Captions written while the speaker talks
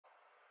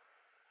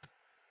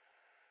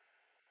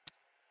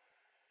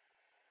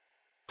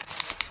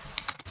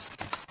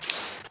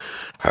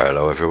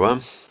Hello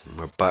everyone,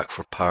 we're back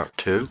for part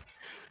 2.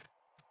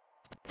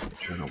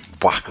 Trying to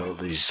whack all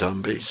these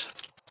zombies.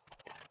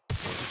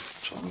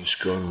 So I'm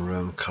just going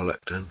around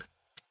collecting.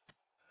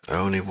 I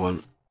only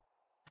want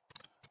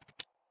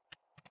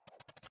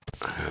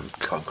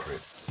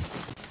concrete.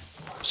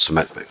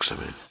 Cement mix, I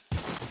mean.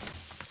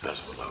 There's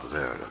one over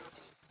there, look.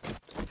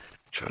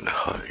 Trying to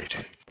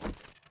hide.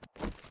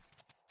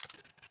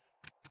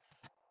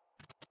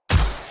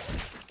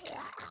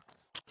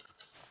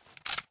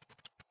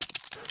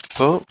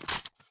 Oh!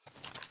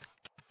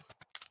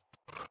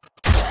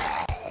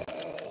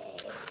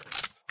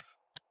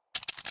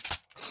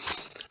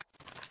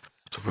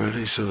 So where are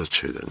these other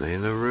two then? Are they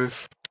in the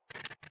roof?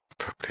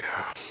 Probably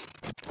are.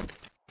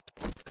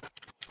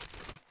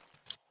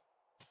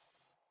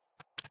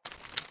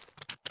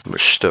 How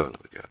much stone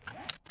have we got?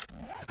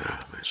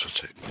 Ah, might as well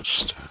take more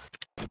stone.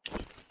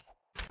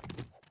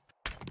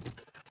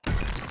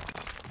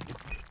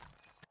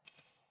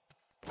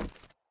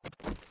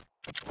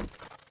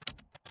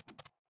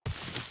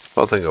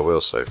 One thing I will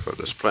say for it,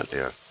 there's plenty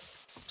of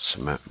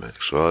cement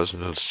mix. Well, there's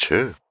another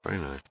two. Very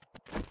nice.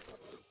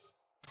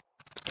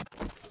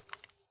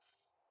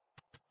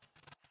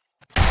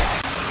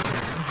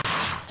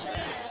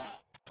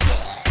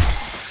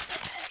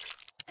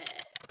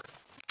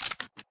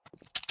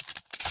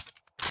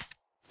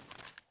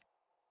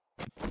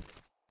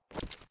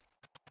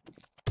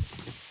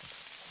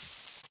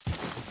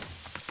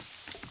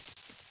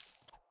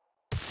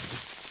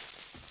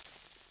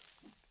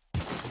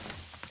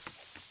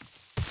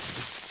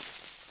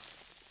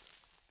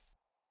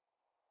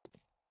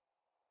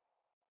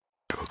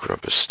 We'll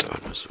grab a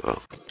stone as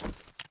well.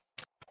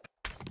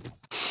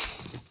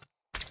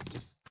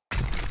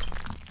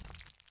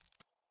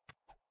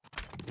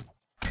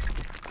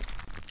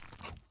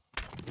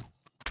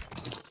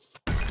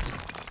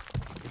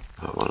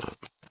 That one up.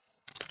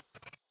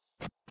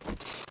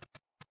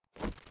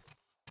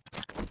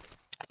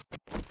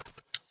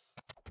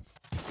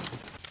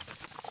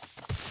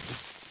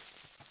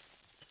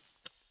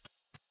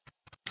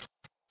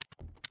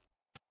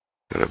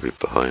 Gotta be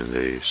behind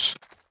these.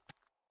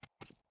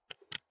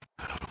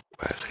 Oh,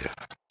 well, yeah.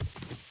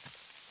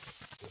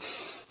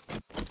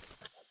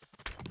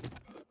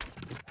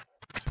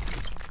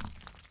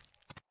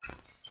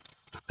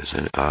 Is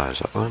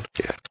that one?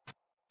 Yeah.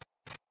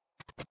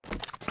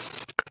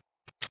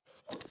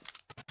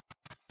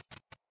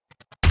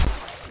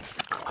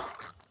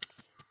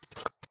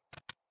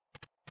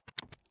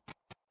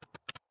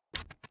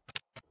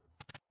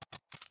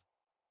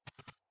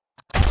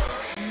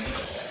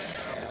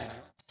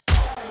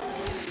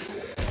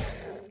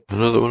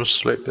 Another one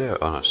asleep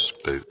there on a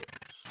spook.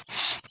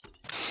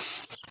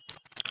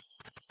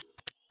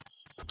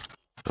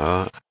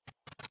 Oh,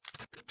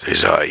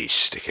 his eyes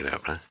sticking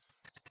out now.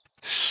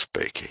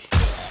 Spooky.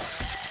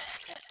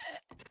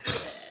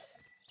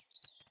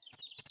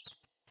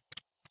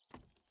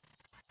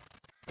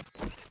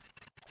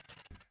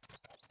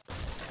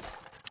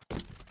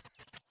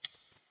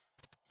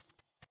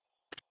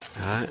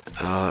 Alright,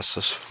 oh, that's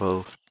just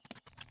full.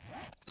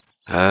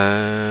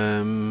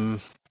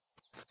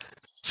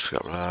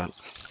 Scrap that.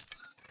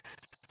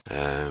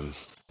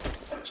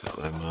 Set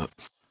them up.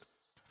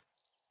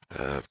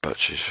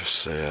 Batteries for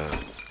sale.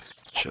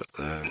 Chuck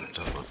them,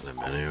 don't want them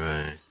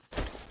anyway.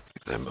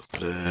 Pick them up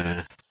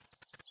there.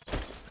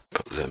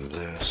 Put them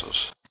there, so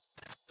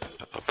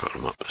I'll put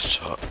them up the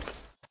top.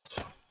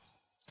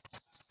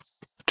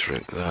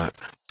 Drink that.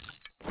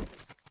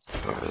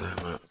 Fire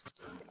them up.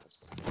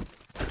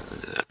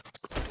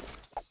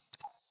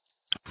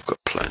 I've got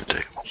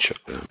plenty.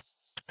 Chuck them.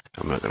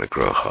 I'm not going to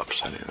grow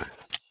hops anyway.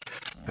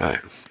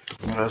 Right.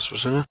 What else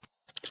was in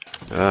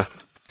there?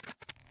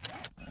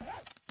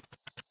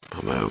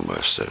 I'm my own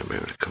worst enemy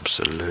when it comes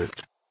to loot.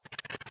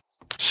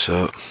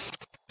 So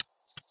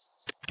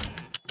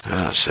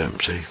that's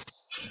empty.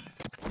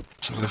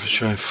 So I'll have to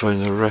try and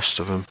find the rest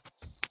of them.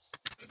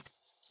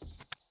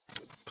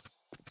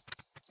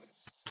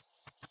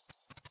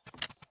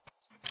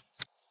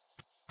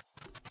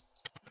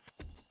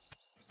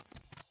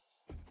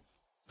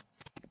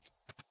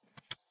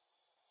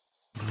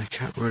 Well, they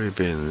can't really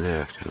be in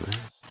there, can they?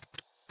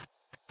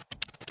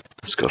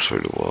 Let's go through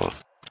the wall.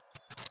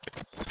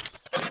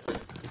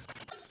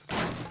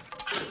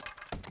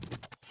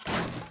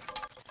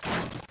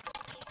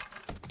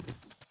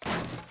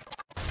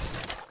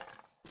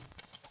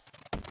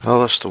 Oh,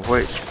 that's the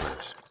weights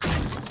place.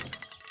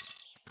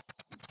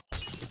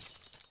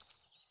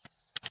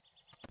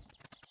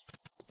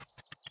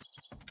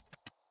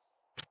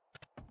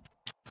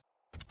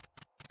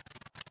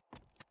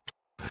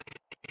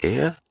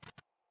 Here?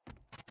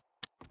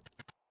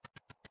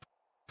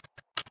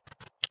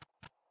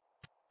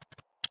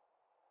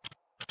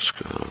 Let's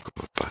go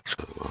back to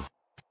the wall.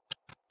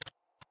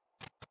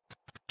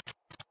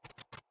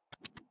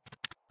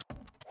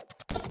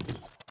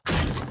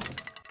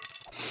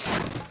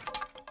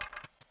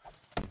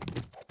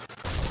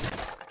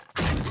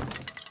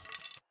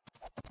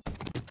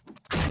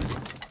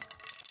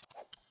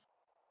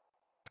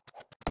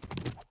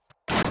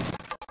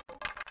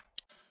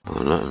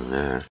 Oh, nothing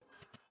there.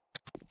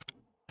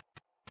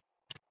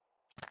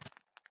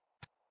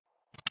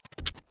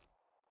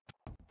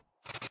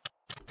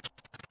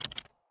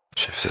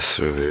 Is it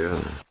through here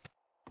then?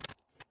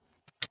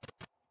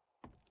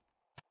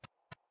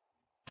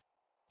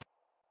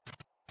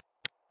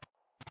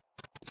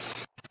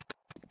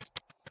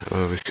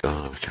 Oh, we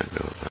can't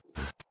go that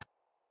way.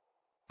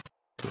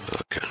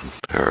 Without getting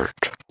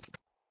hurt.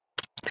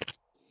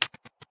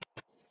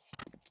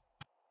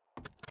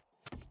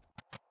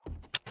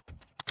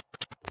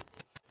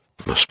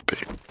 Must be.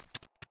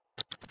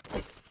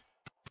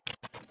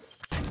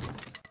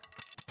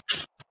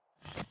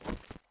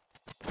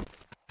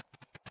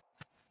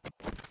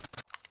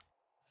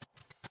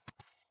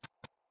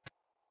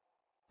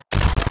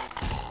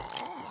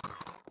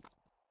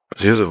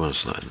 The other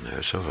one's not in there,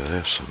 it's over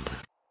there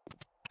somewhere.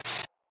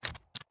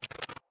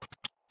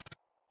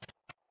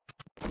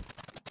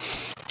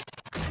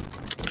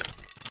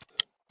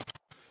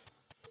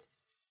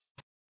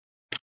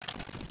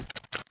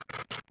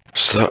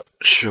 Is that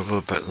shovel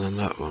better than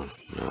that one?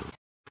 No.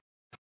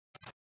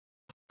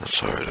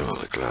 That's alright, I want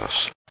the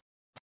glass.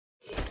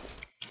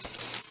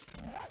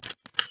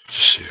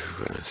 Just see if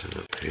we've got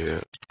anything up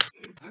here.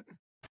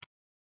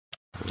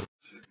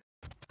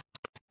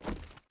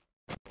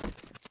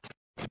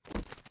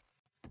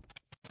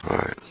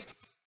 Right.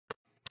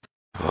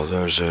 Oh,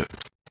 there's it.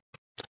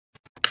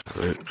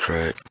 Loot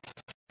crate.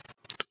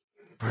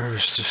 Where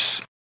is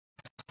this?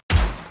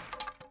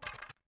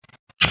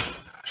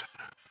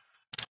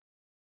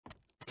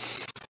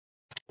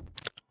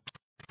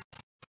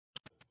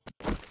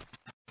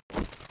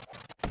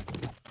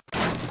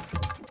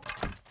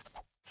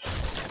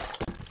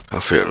 I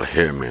feel it'll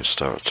hear me and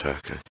start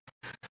attacking.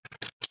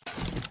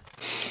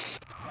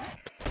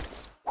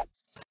 I'll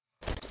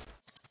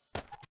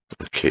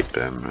keep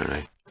them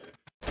really.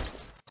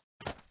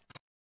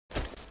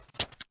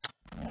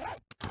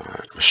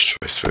 Alright, let's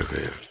try through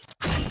here.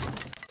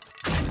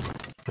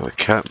 No, it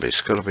can't be,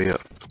 it's gotta be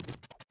up.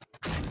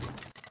 There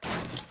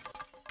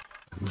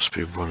must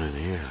be one in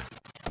here.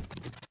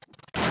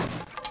 Did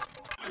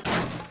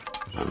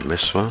I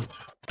miss one?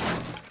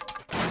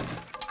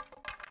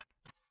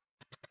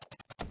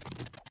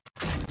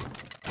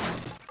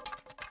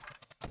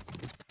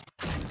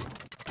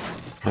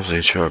 I was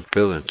even sure our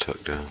building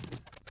took down.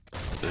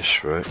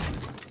 This right.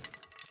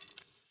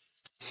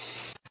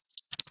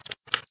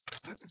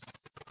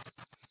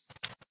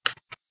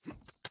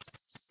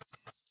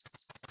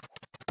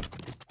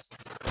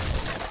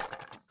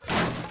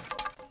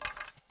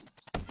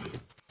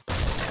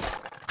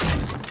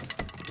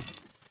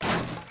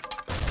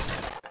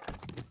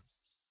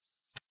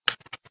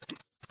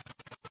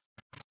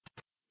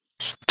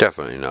 It's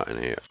definitely not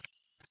in here.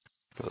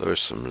 But there is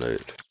some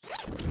loot.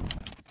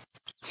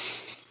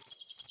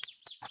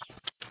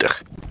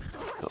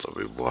 That'll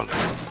be one.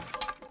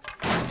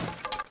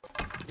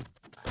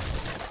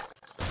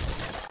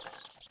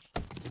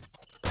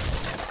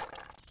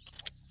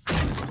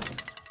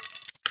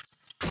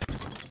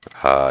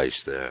 Ah,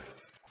 he's there.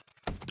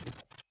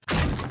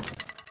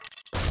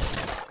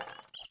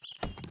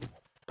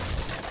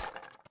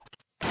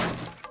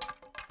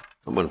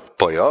 I'm on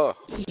W.A.R.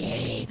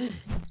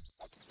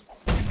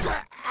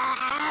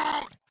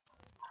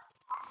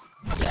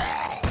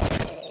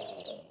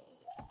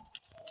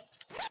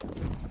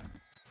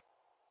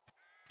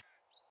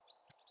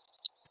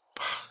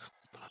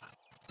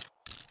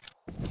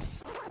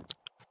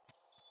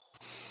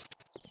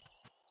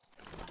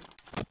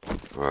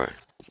 Right.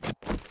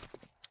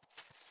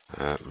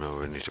 No,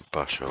 we need to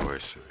bash our way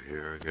through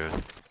here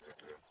again.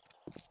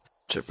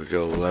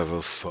 Typical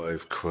level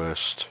 5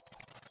 quest.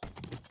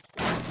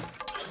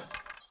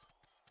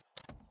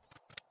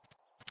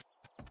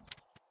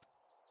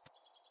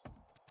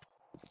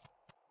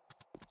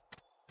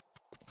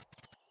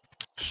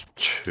 There's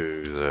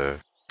 2 there.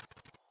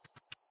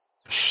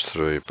 There's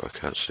 3, but I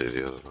can't see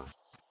the other one.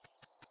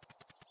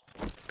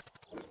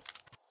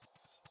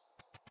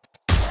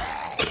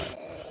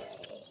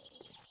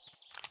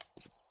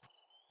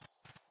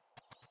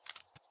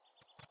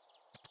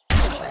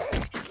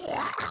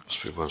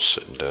 Must be one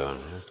sitting down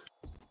here.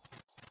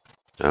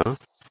 No?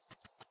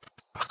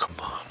 Oh, come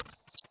on.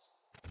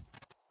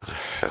 What the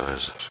hell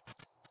is it?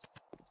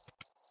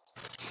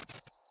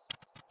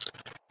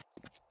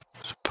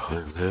 Is it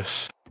behind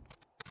this?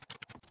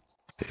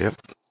 Yep.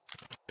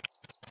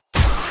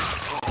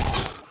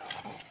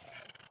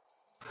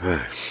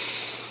 Right.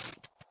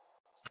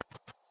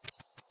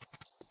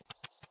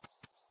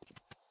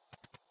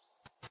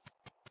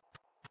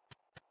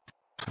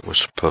 We're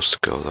supposed to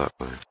go that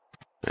way.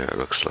 Yeah, it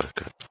looks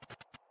like it.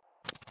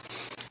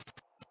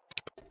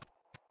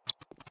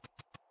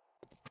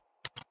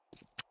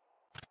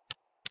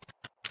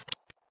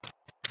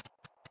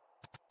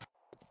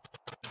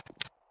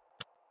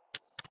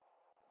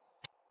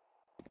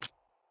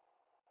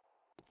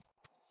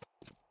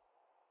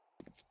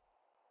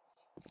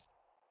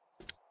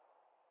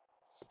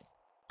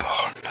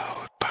 Oh no,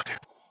 we're back in.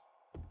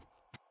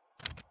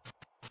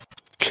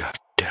 God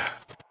damn.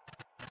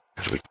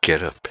 How do we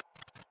get up?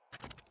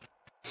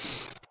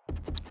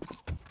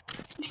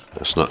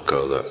 Let's not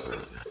go that way.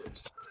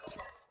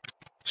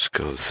 Let's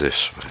go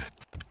this way.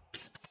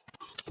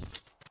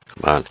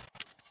 Come on.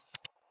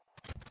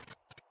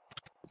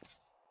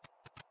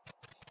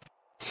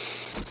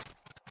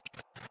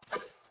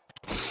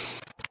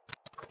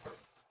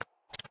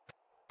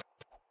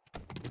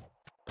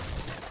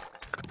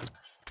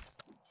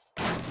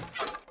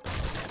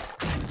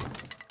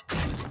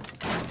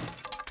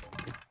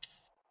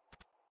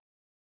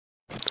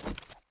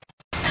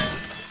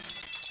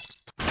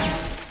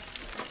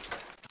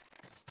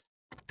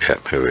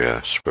 Here we are,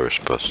 it's where we're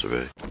supposed to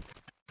be.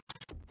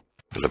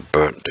 And a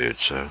burnt dude,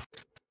 so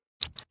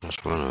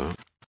that's one of them.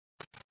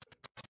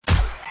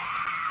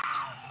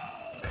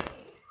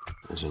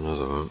 There's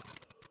another one.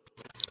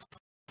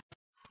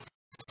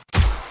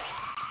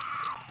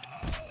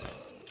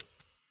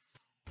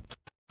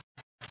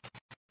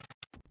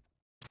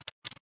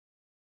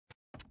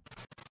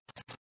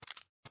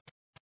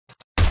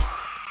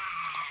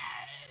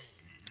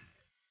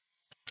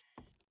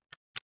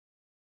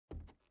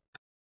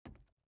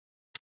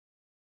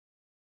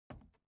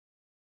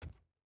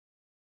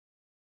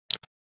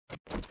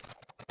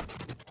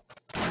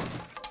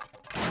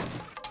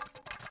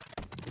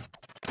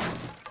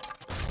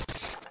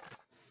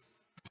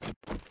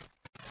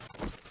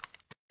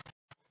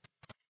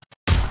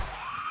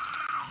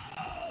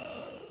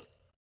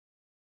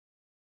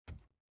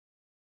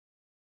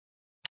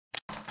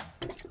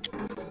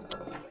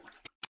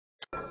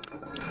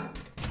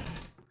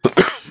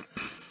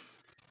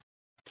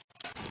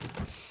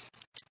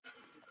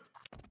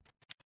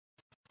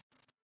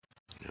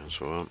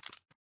 That's one.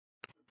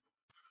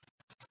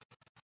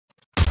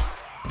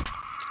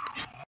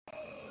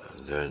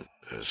 And then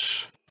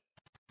there's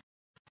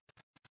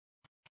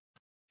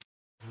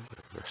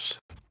the rest.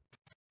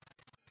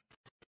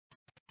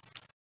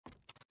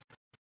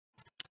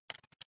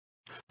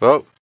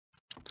 Oh,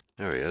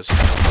 there he is.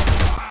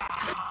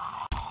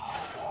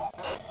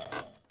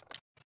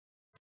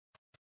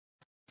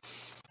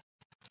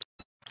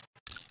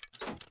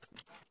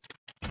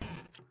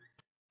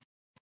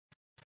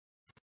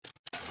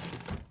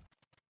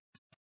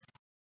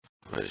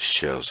 Well, his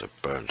shells are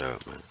burned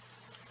out, man.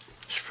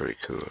 It's pretty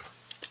cool.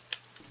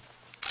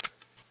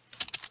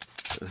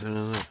 There's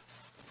another.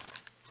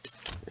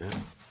 Yeah.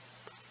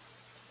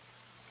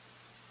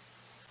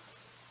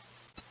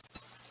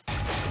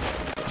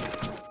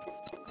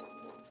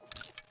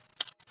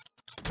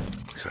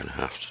 We kind of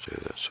have to do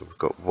that. So we've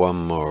got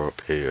one more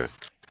up here.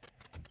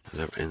 And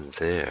they're in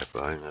there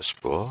behind this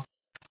wall.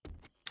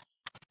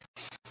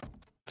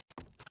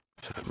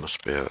 So it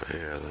must be out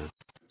here then.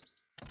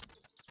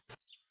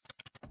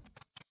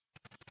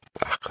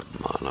 Ah, come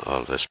on,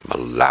 all this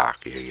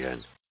malarkey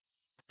again.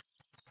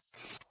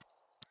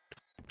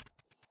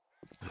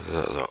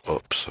 They're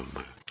up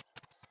somewhere.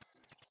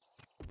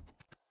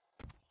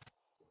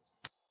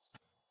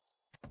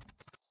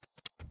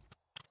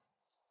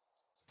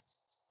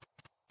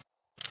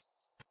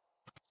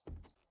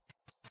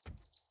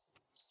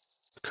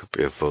 Could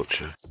be a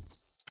vulture.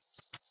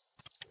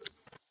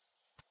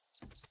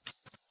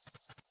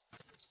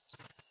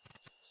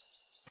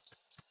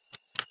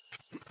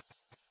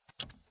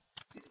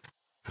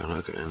 Can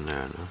I get in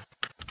there now?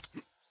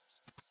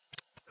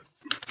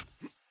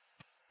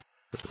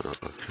 Oh,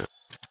 okay.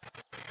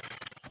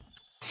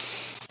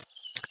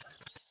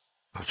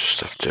 I'll just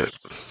have to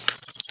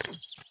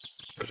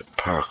bit of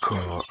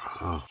parkour.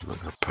 Oh, I'm not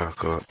gonna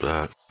parkour up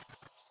that.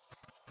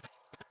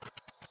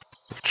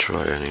 I'll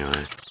try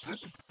anyway.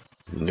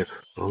 No.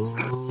 Oh.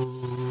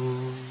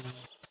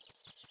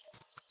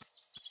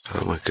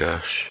 Oh my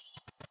gosh.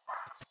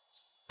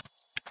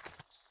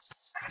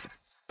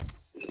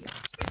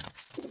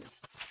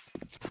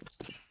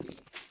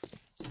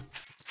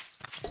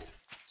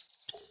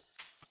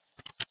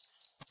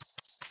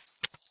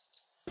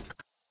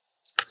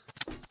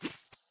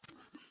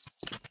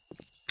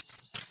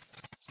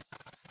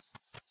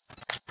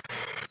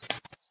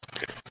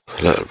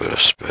 A little bit of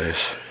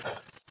space.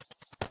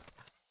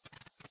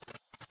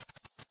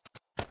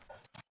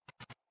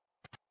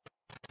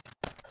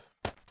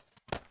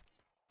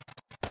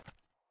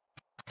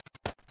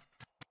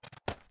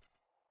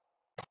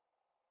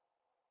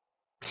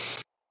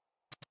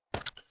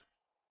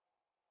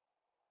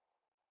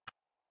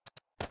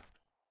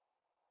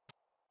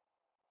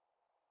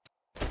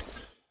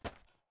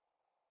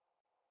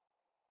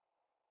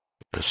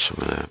 There's some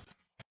of them.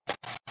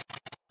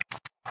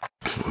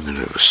 What I'm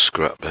gonna do is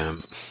scrap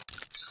them.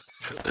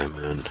 Put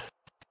them in.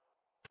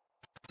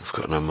 I've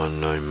got them on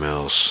 9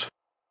 mils.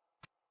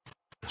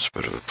 That's a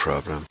bit of a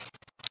problem.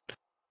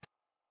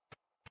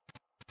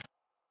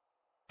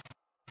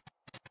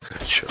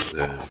 Okay, chuck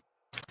them.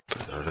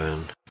 Put that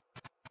in.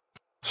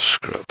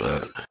 Scrap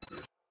that.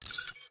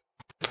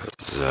 Put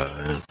that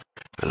in.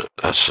 And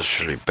that's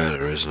actually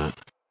better, isn't it?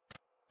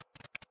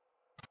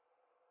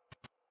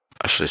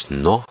 Actually, it's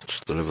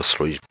not. The level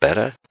 3 is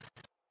better.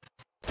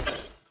 I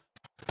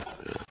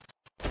don't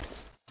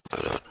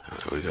know.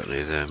 Have we got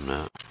any of them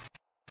now?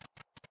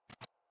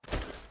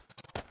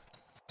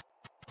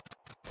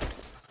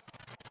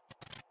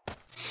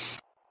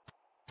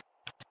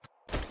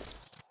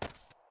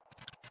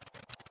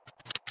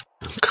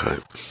 Okay.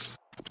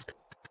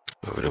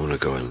 Well, we don't want to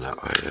go in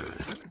that way, do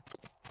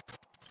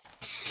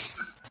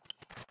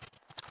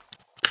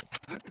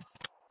we?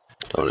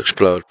 Don't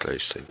explode,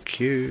 please. Thank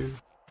you.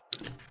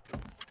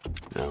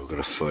 Now we're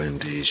going to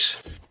find these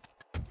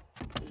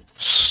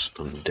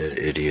undead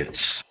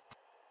idiots.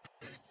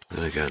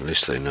 And again, at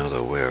least they know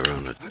their way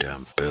around a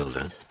damn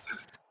building.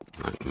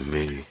 Like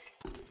me.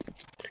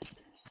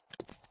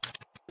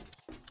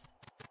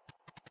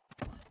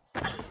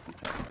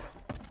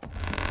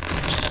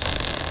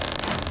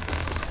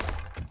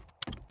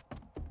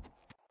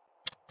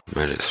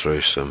 get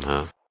through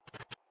somehow.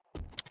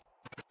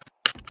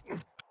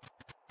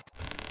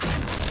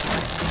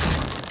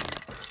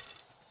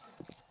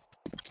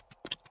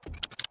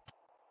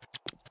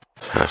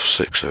 Half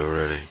 6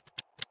 already.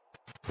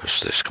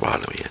 Where's this? Come on,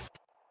 let me in.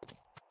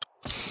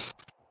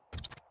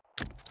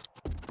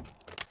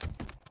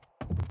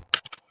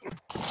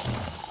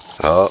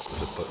 Oh,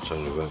 there's a button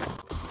on the room.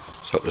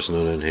 So there's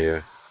none in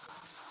here.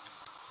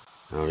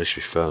 Oh, at least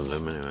we found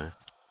them anyway.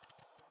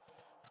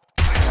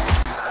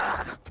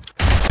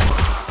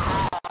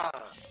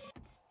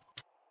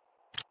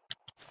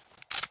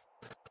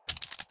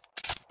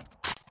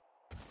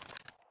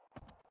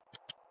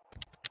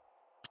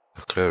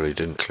 I clearly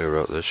didn't clear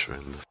out this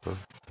room before.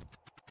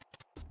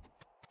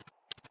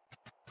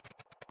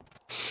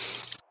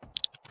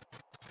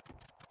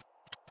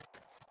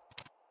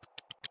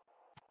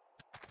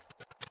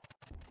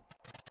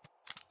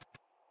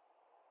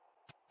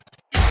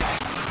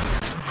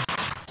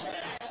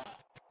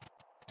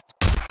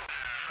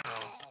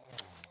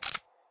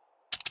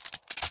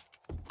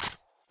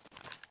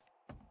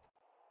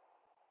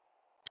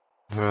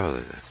 Where are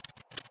they then?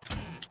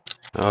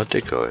 Oh, I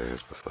did go here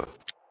before.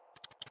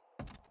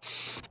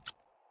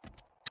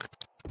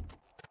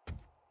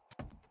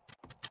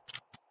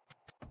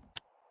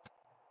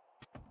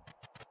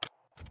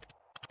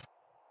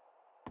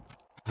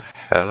 The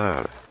hell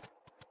are they?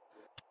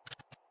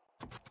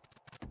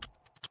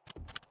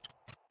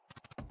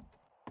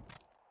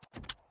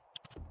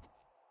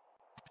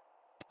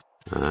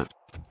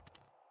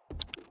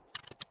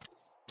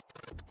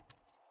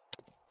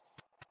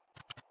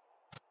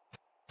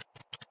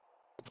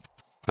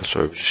 That's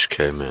where we just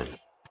came in.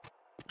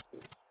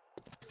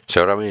 See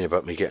what I mean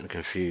about me getting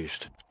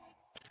confused?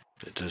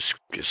 It does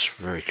get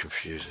very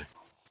confusing.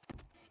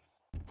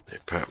 The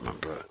apartment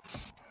block.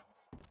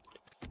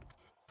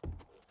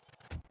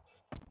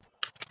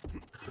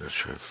 I'm gonna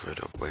try and find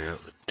a way out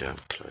of the damn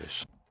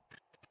place.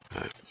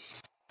 Right.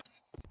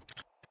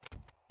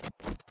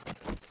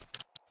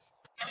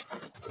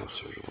 Go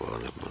through the wall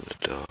and I'm on the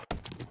door.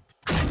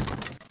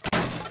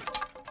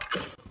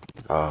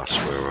 Ah, that's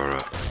where we're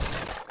at.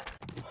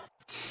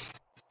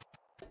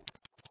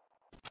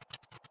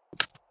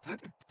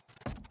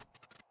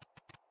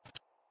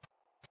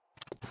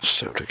 It's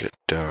starting to get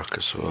dark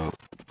as well.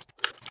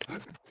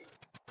 Can't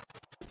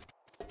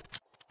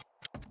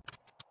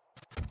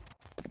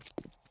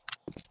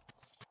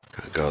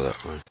go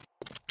that way.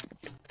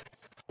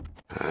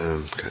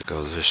 Can't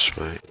go this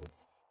way.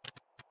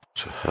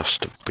 So it has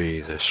to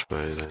be this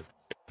way then.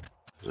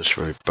 This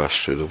way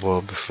bashed through the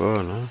wall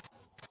before, no?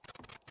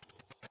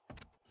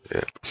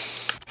 Yeah.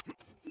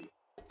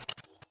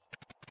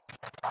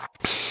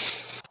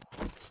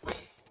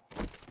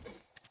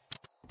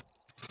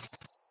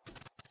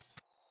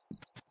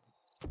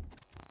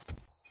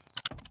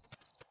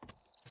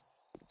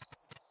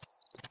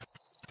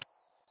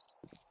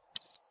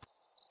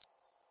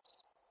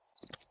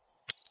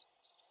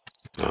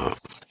 No.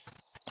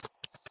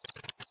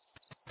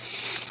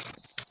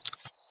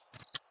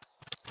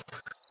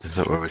 Is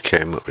that where we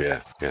came up?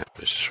 Yeah,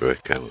 this is where we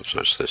came up, so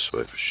it's this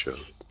way for sure.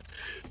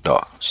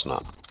 No, it's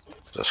not.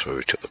 That's where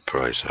we took the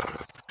prize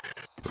out of.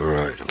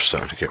 Right, I'm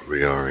starting to get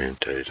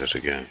reorientated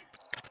again.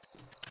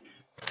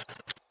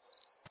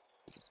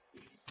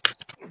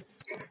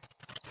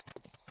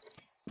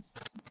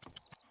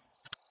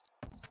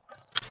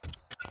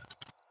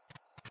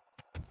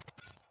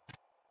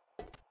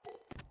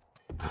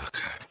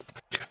 Okay.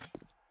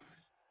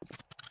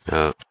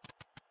 Now,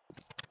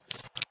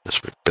 let's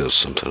build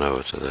something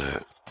over to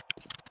there.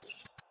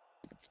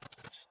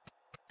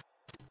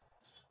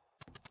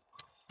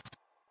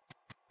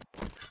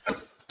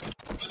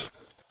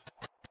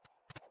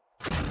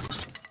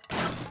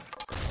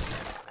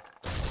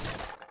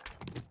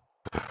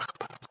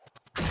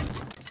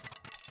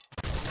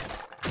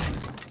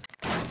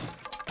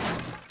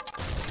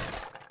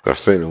 I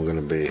think I'm going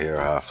to be here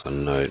half the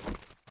night.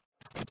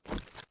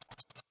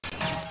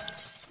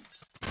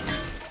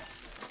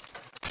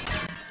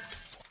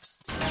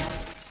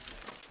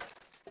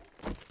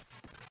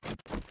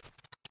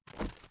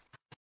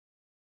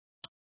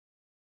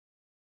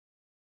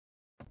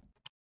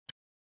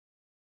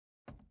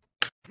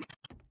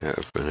 Yeah,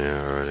 I've been here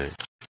already.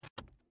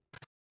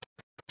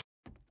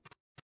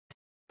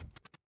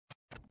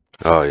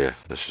 Oh yeah,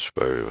 this is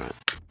where we went.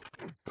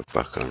 We're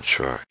back on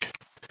track.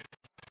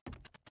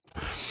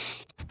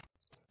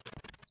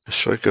 Let's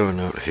try going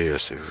out here,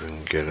 see if we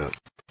can get up.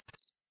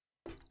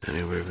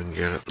 Anyway, we can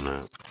get up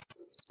now.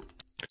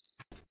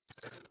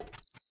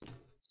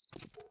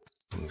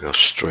 We can go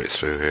straight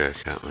through here,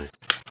 can't we?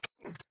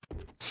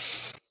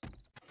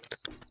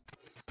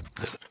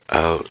 And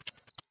out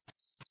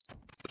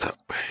that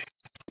way.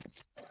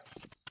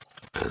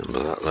 And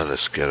will that let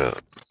us get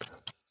up?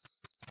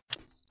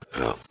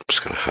 Oh, I'm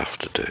just gonna have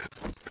to do.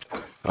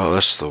 Oh,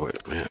 that's the way.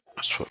 Yeah,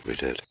 that's what we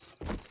did.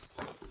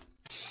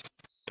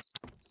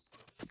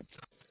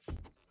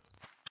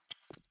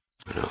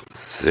 No,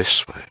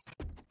 this way.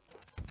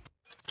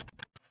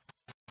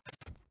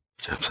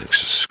 Damn things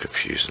this is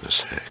confusing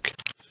as heck.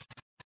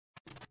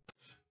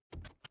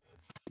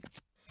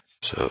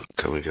 So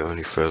go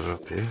any further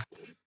up here?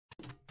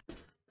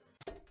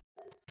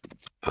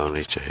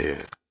 Only to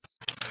here.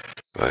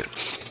 Right.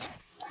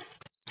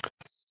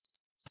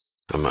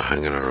 I'm not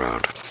hanging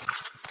around.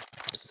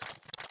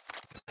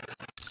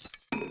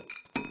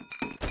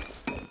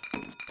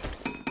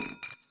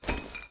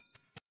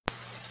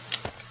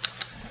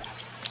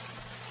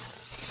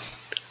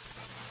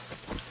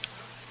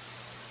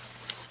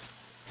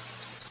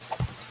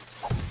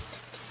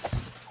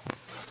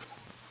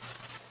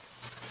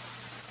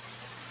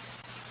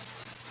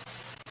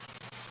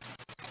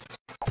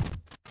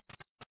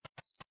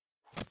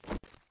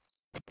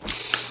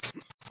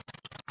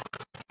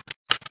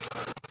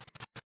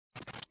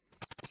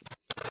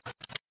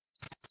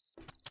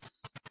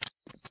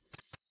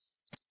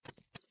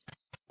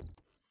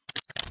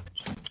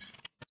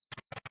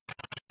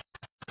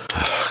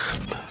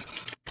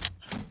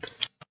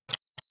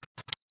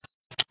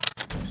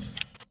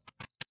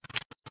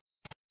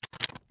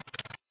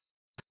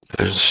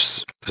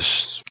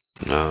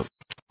 No,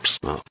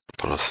 it's not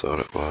what I thought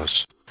it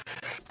was.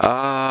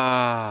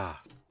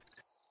 Ah!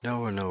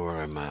 Now I know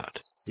where I'm at.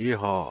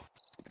 Yeehaw!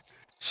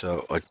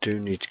 So I do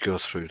need to go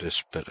through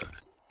this bit.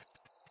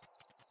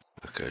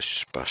 Okay, let's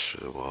just bash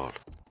through the wall.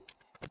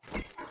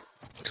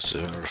 Because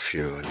there are a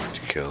few I need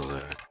to kill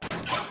there.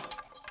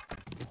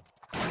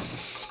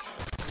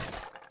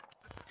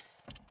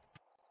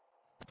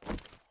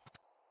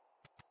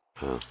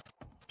 Huh.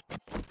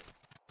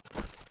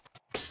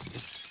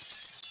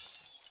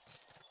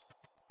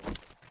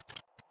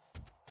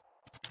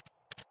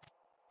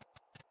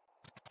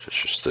 It's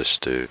just this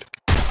dude.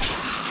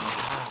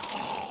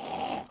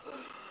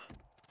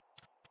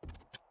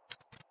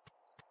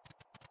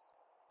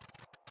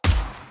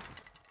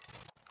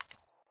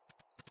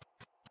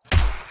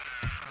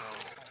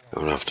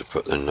 I'm gonna have to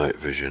put the night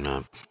vision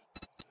on.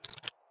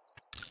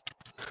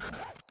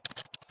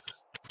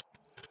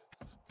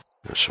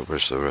 So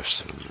where's the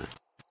rest of them then?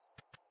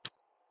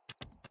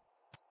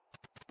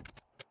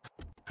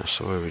 That's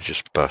the way we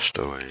just bashed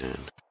our way in.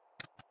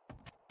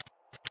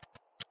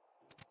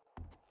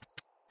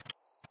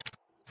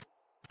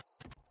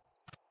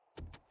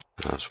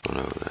 There's one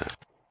over there.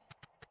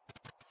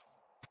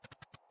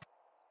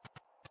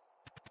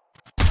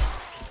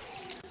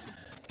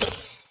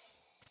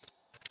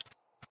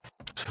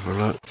 Let's have a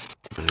look.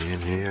 Money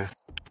in here.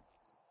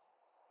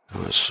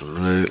 Oh, there's some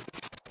loot.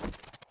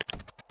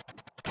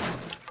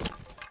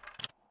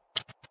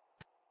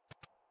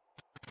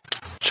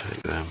 I'll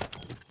take them.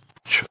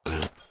 Chuck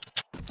them.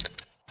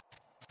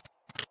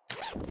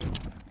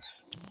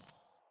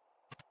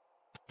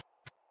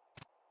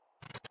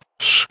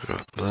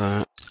 Scrap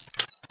that.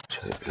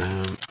 Take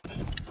them.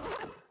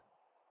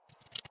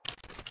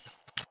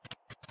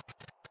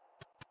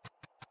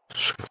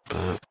 Scrap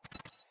that.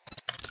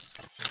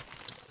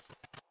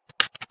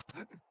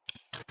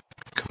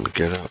 Can we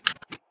get up?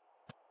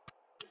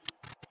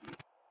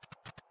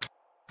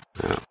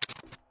 No.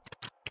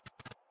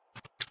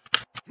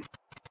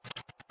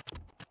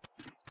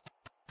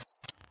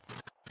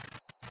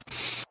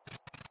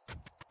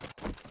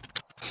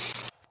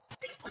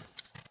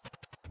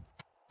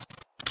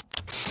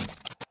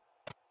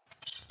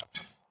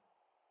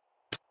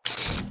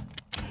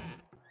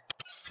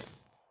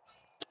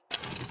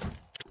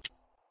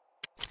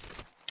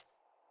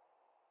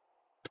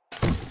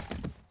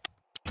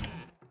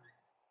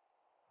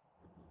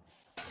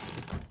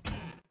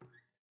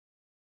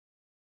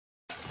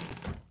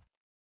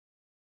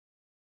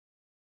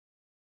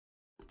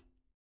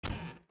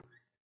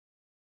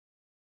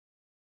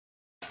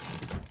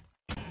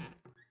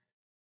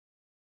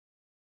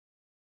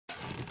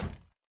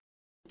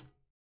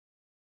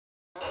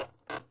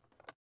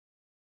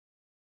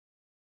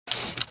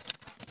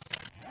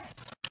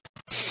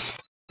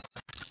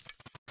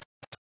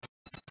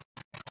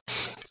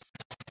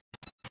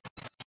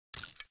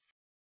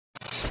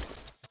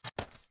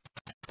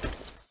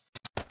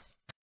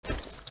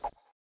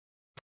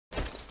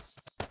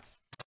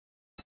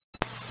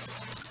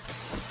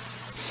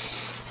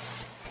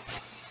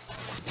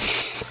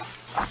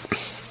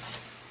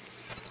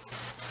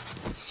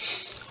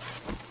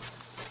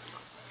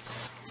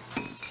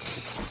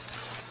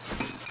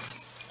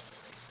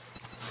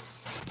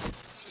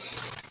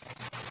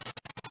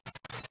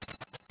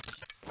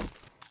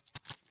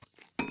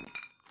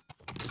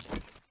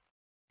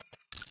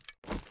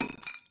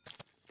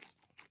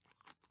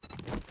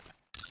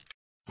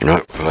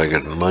 Right, but I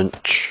get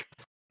munch.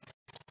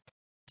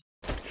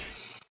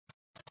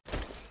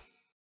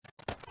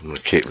 I'm gonna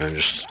keep them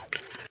just in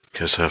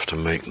case I have to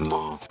make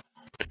more.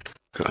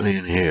 Got any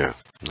in here?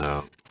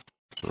 No.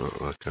 It's not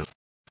working.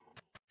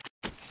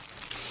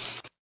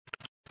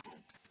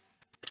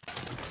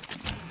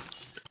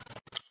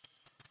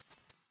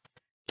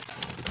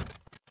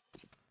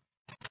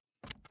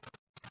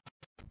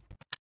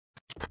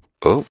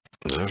 Oh,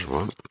 there's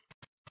one.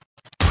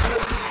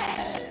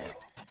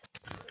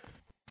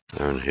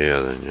 They're in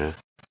here then, yeah?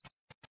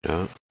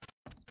 No?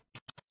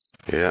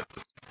 Yeah.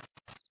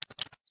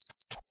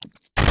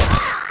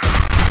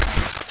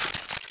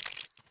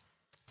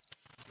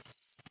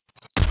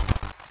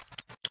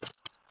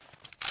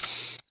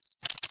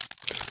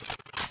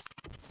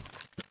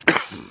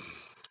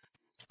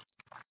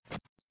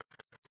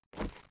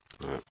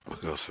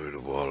 go through the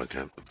wall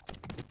again.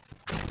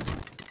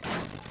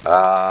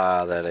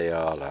 Ah, there they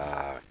all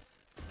are.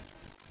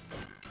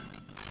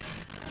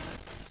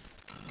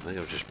 I think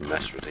I've just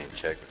messed with the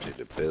integrity of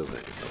the building.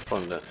 I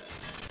found it.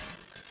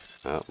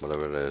 Oh,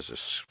 whatever it is,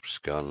 it's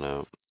gone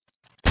now.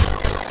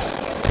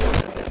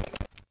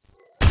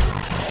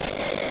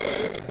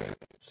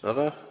 Is that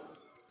it?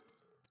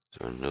 Is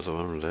there another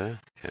one there?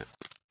 Yeah.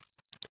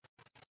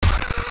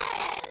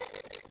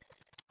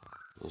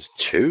 There's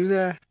two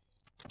there?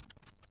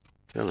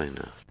 Really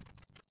not.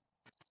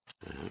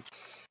 Yeah.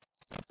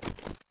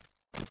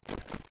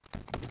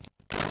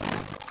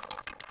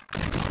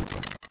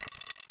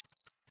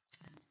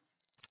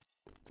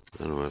 I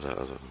don't know where that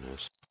other one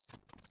is.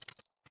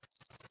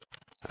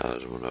 Ah,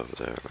 there's one over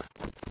there,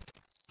 right?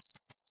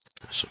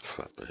 There's some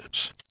fat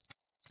bits.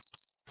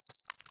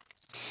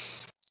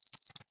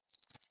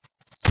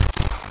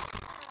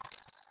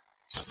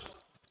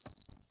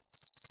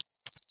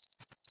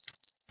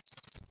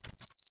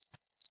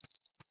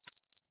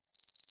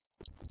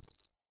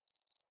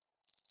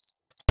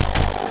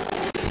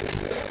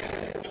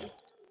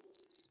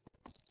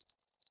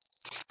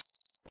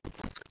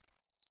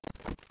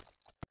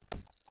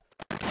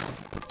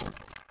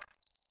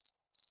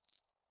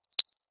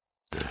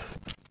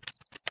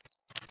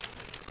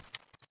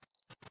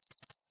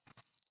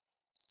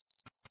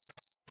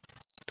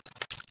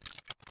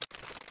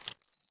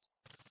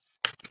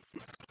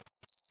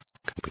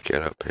 Can we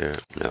get up here?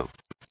 No.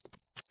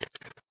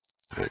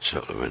 Right,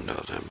 shut the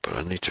window then, but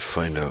I need to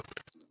find out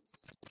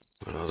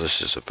what all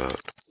this is about.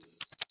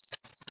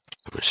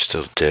 It's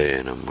still day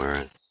and I'm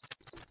wearing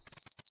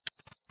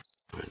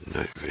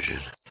night vision.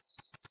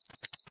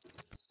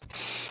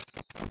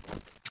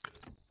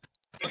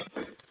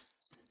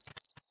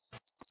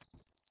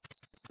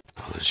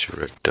 All these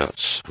red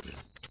dots.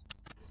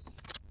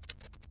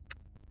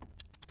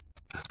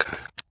 Okay.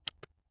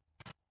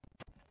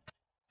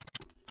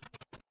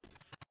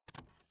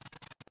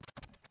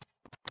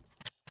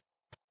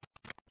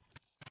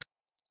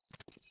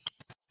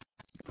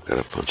 Got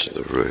a bunch of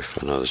the roof.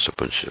 I know there's a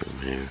bunch of them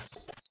here.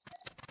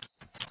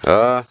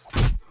 Ah!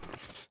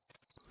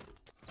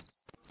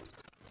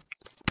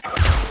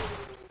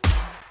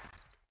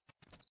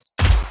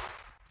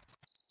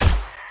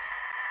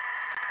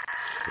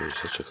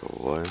 Jeez, that took a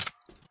while.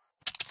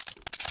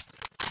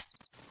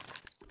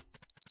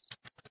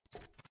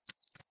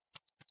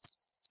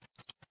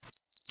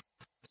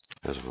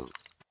 There's one.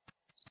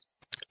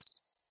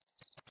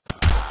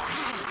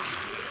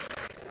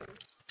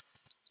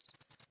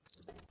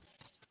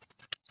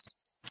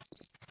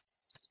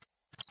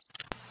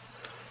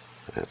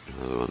 Yep,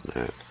 another one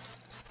there.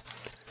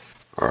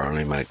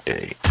 Early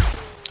McDay.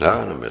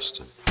 Ah, and I missed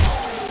him.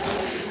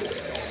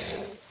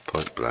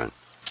 Point blank.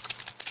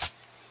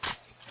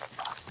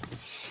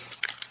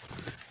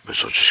 Might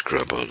as well just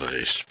grab all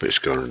these. But it's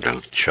going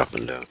down,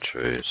 chopping down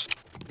trees.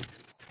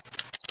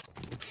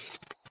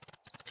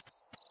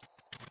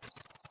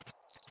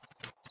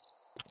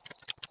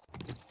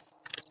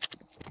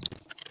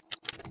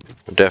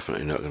 I'm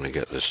definitely not going to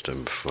get this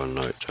done before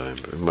night time,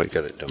 but we might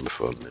get it done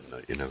before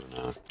midnight, you never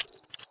know.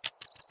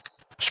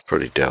 It's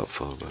pretty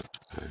doubtful, but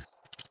hey.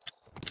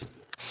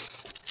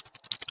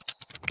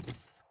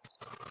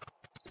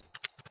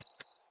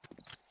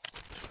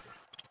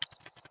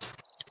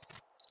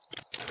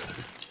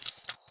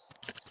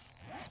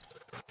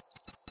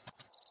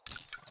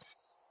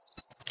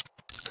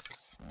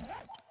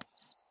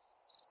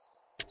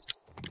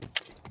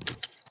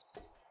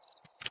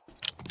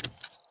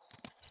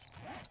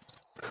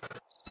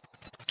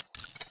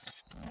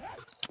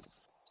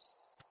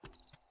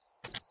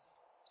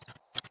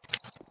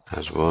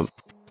 Has one.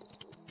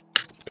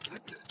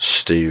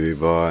 Stevie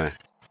boy.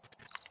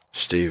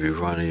 Stevie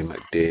Ronnie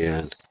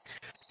McDean.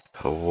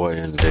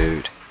 Hawaiian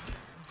dude.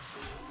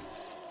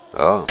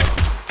 Oh.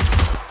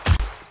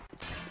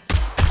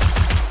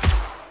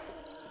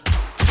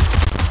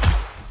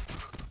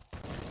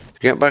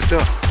 Get back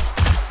up.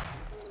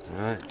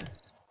 Alright.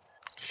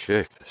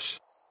 Shake this.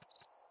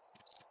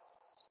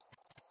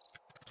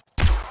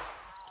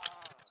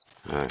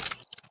 Alright.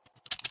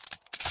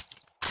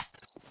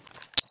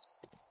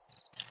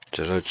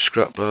 Did I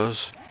scrap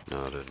those? No,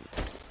 I didn't.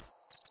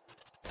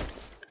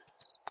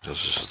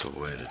 This is the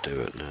way to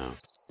do it now.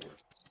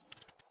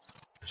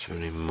 Is there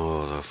any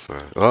more though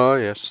for... Oh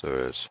yes,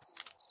 there is.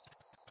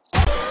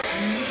 There's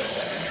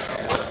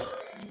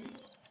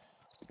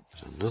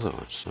another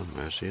one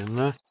somewhere. Is he in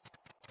there?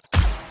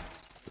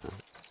 No.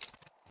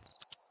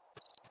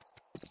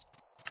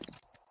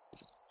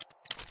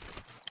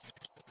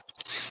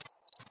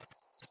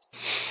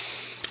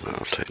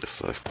 I'll take the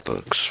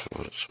 $5 for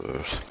what it's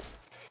worth.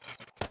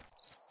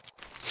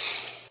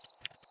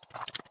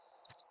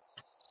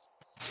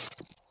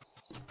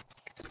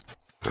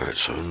 Alright,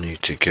 so I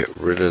need to get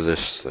rid of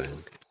this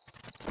thing.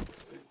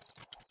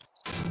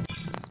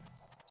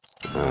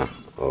 Ah,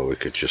 or we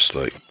could just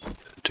like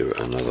do it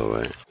another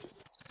way.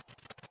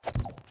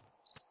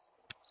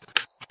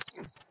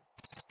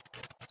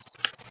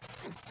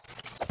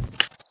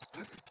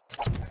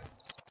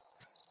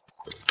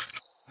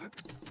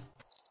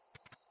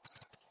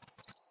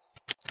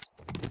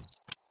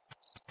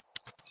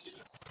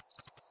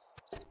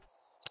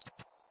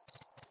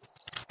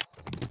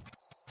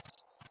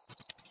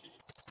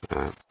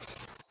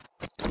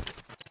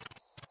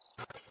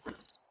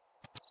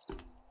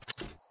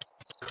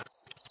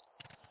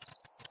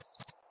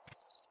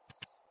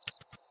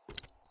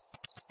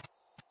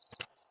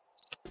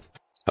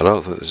 I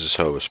don't think this is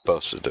how we're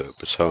supposed to do it,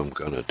 but it's how I'm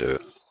gonna do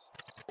it.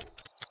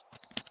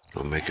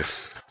 I'll make a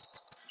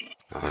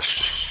let's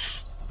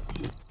just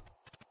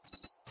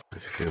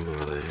make a few more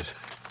of these.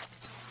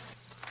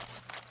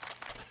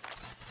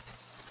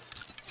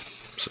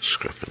 So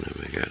scrapping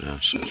them again now,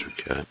 so as we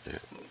can. Yeah.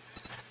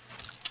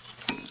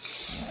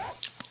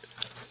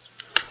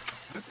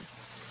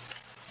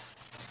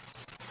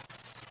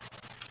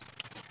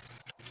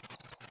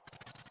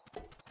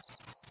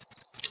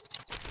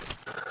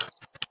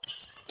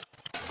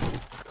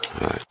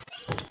 Right.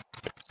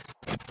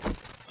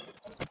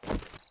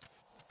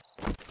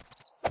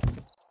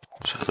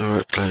 Is that the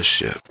right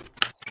place yet?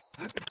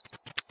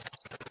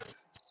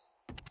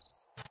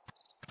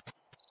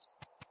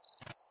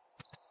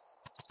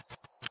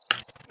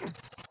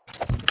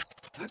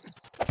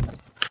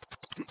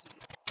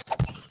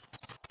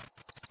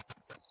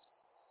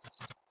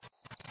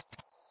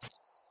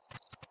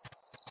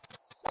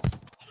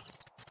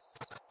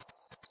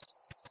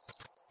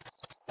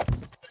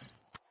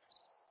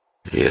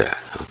 Yeah,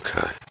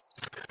 okay.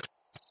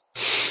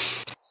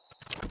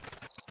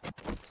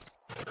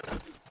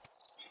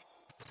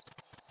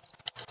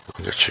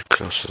 I'll get you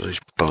close to these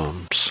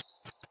bombs.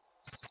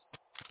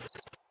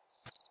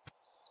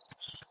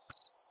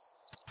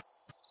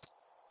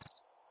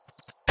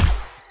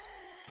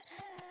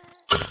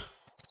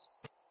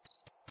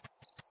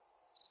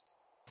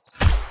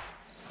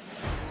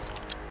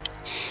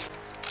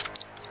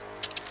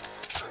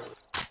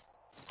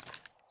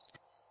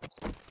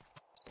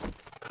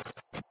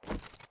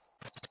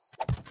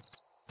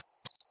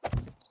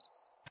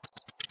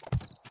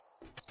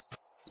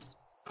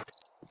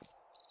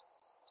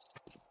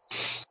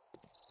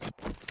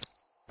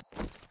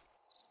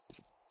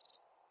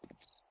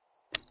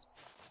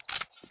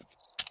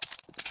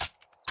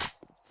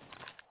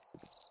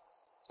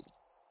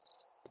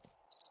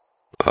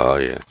 Oh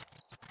yeah.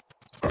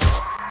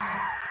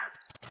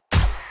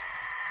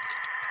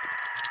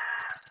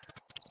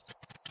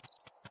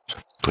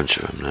 Bunch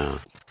of them now.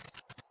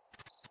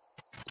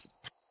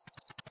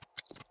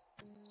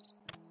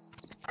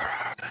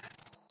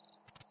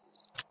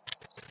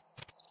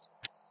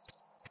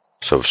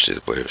 It's obviously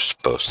the way we're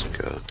supposed to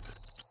go.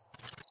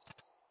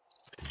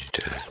 You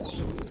did.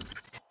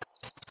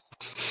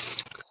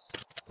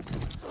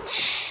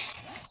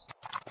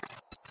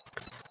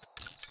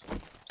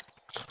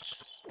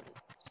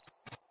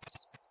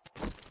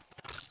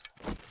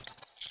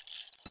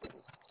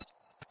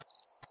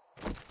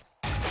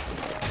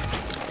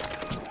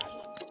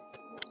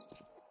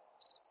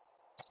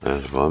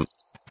 There's one.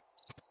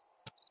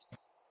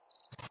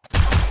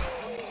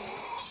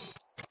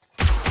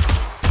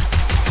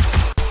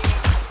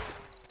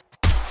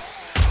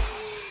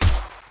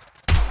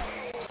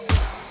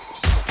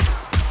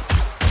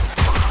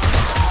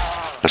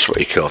 That's what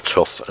you call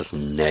tough as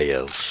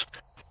nails.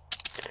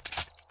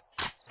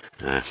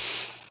 Yeah.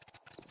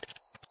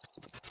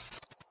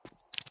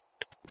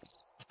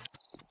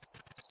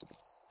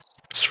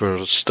 That's where all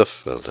the stuff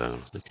fell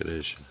down. I think it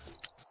is.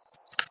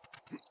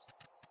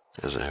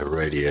 There's a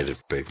irradiated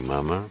big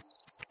mama.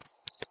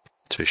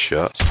 2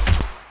 shots.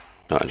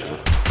 Not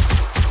enough.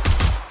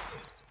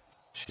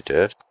 She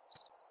dead?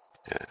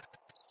 Yeah.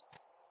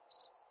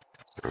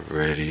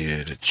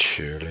 Irradiated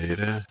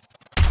cheerleader.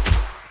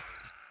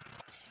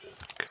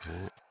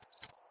 Okay.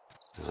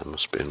 That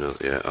must be another,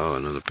 yeah, oh,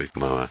 another big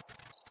mama.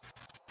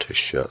 2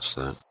 shots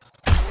then.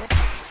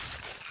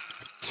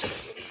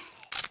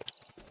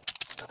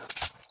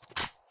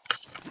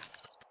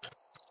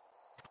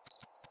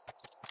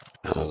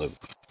 Another.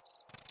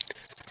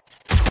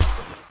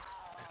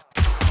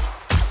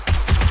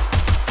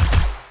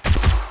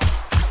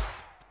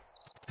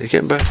 He's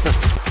getting back up.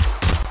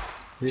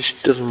 He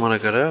just doesn't want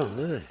to get out,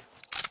 does he?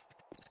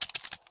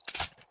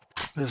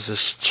 Where's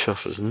this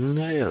tough as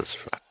nails?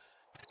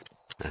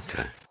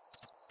 Okay.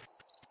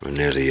 We're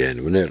near the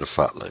end. We're near the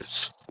fat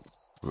loads.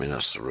 I mean,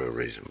 that's the real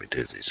reason we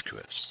do these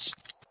quests.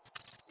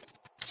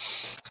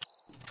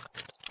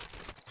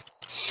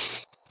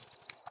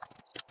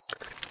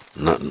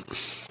 Nothing.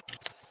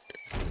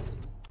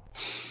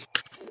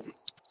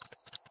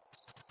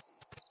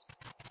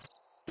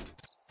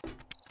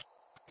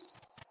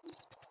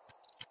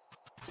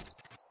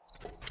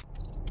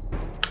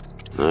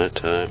 Night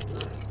time.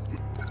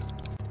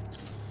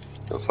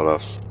 Don't fall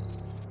off.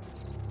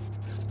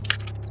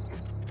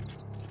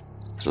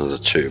 There's another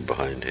 2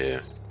 behind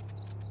here.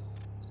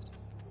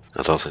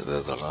 I don't think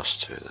they're the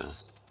last 2 though.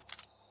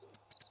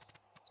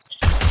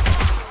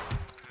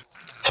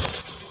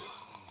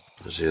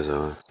 There's the other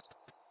one.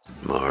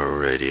 More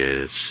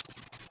irradiated.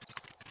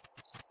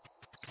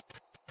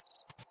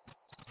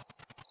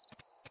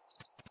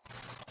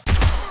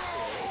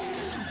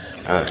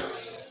 Oh.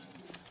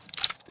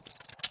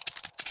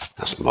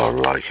 That's more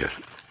like it.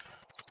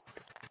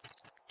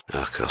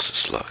 Oh, of course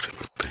it's locked, it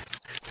would be.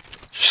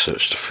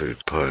 Search the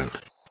food pile.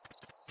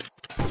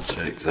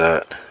 Take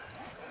that.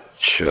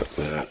 Chuck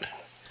that.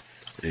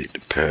 Eat the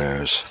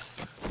pears.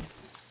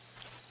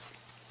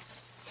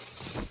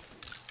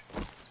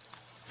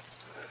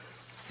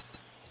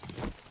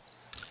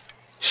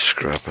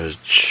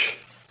 Scrappage.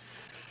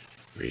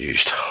 We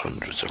used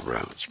hundreds of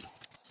rounds.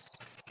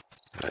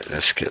 Right,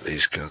 let's get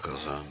these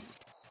goggles on.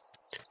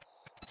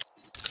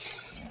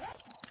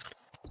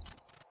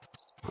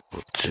 What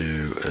we'll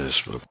do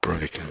is we'll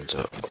break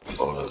into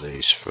all of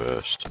these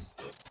first.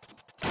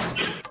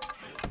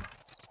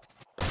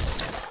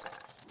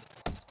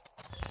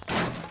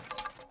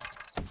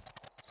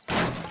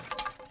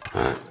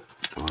 Right,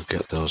 we'll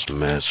get those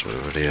meds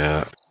wherever they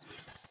are.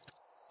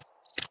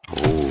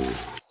 Ooh,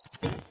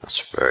 that's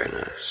very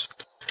nice.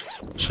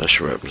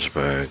 Special weapons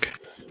bag.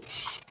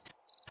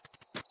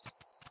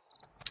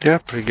 Yeah,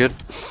 pretty good.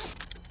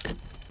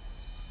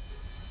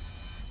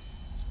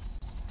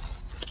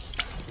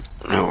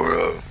 Now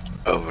we're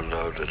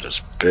overloaded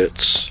as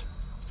bits.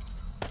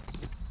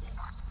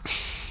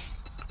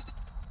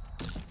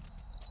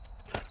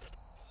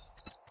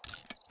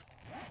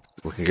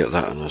 We can get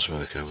that on as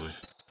well, can we?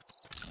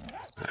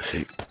 That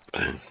heat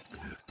thing.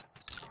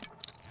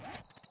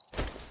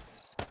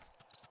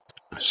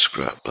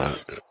 Scrap that.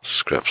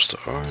 Scraps the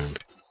iron.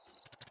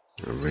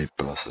 I'll read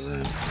both of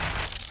them.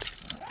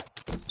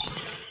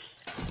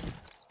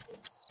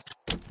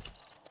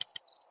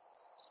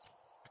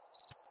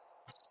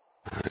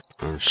 Right,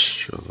 and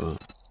shovel.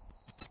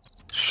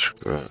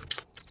 Scrap.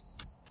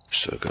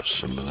 Still got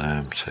some of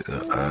them. Take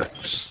that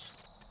axe.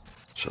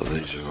 So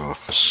these are all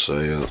for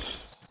sale.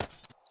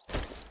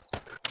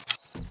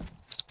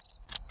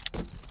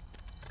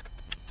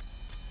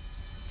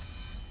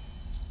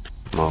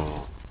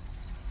 More.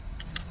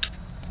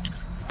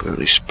 Got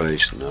any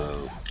space?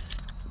 No.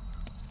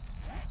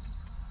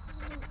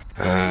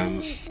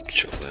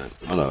 Chuck that.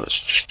 Oh no, let's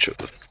just chuck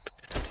the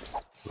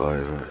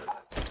fiver.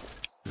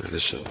 Move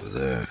this over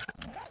there.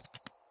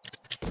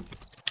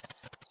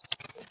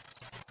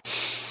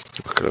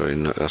 Look at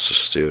it, that's a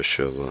steel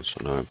shovel,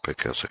 so no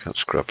pickaxe, I can't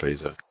scrap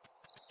either.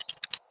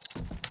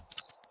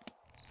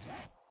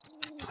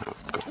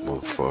 I've got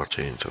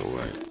 114 to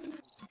wait.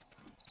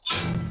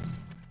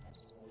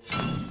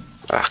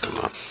 Ah, come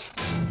on.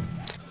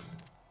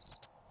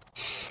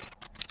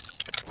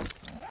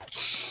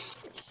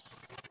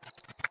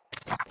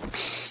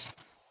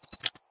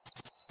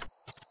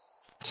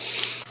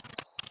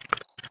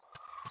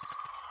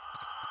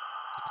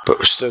 But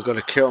we still got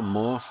to kill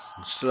more.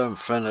 We still haven't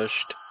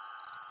finished.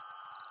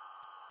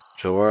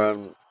 So we're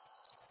on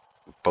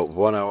about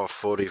 1 hour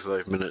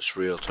 45 minutes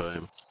real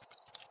time.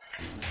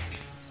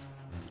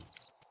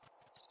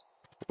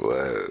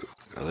 Wow.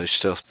 Are they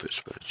stealth bits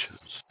by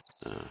chance?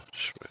 No,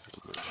 just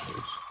regular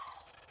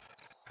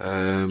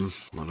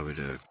what do we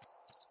do?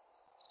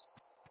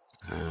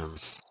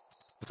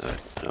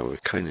 No, we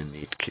kind of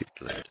need to keep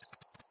lead.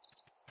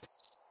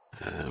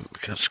 We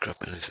can't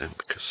scrap anything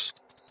because...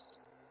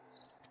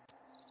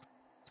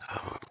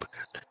 Oh, what am I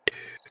gonna do?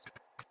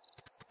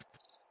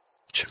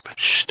 Too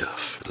much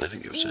stuff. They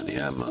didn't give us any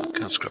ammo.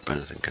 Can't scrap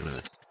anything, can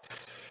I?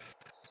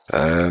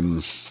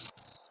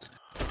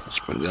 Let's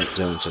bring that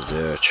down to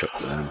there, chop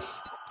them.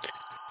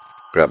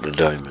 Grab the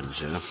diamonds,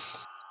 yeah?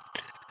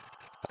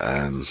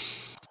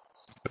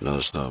 But no,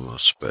 there's no more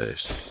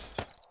space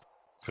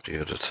for the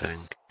other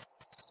thing.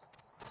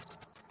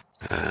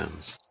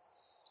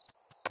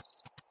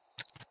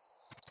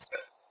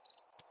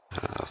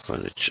 I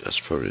find it, that's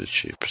probably the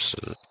cheapest,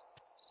 isn't it?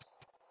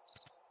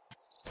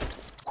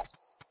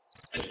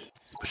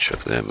 We'll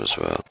chuck them as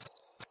well.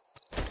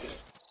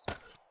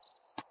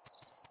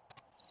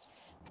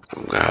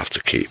 I'm gonna have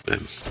to keep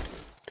them.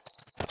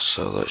 I'll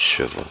sell that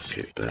shovel,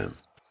 keep them.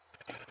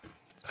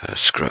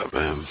 Scrap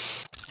them.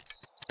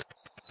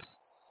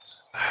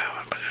 What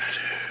am I gonna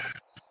do?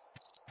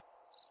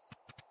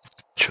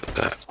 Chuck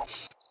that.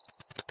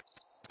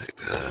 Like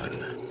that.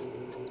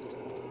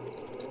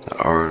 The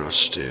iron or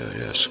steel,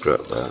 yeah,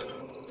 scrap that.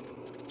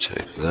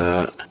 Take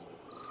that.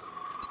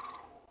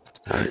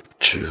 Right,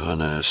 2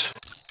 hunters.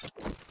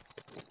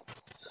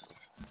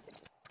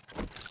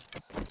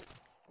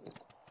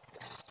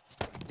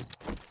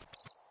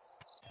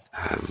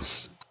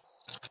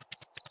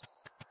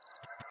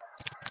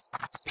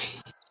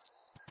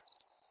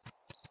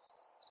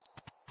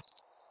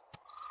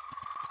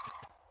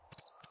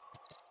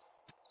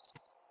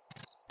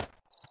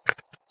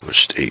 We'll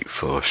just eat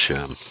for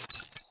sham.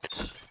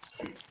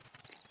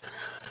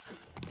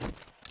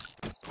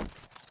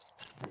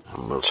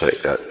 And we'll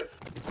take that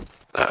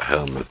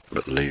helmet,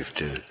 but leave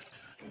the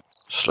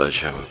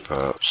sledgehammer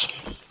parts.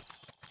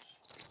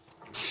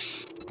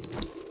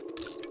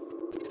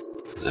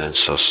 And then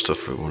some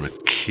stuff we want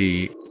to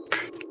keep.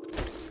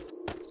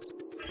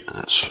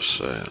 That's for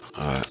sale.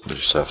 Alright, we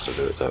just have to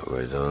do it that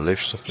way. Do I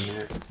leave stuff in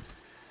here?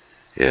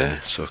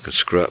 Yeah, so I can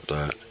scrap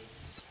that.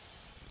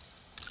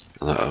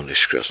 And that only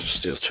scraps the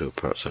steel tool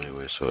parts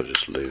anyway, so I'll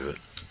just leave it.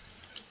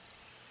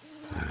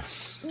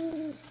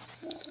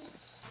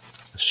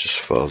 Let's just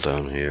fall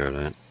down here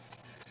then.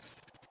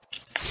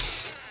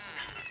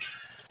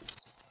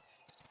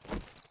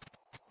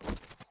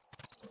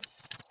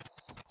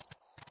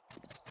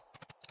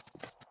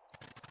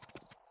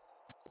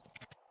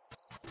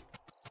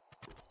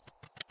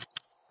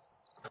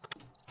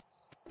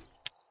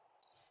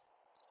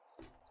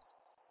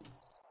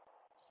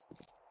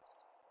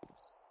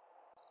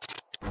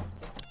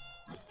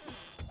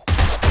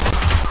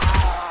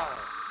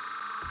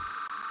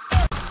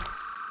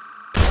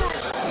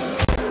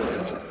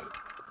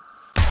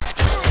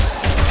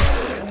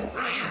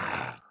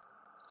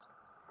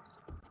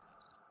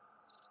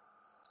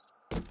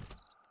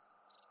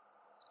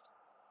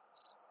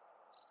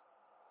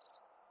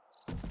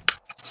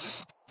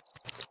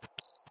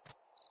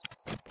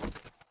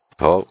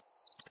 Oh.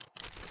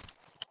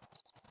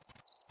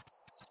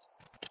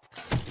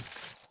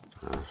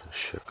 Oh,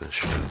 shotgun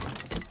shell.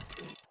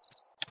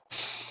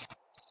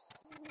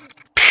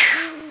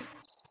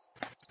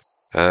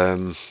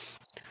 I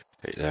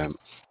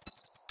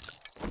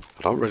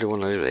don't really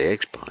want to leave the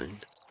eggs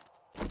behind.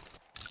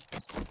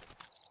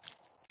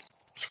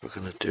 What's we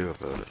gonna do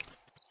about it?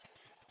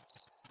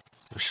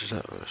 Which is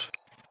that was?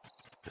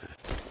 Yeah,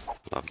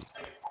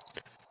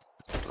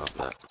 love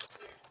that.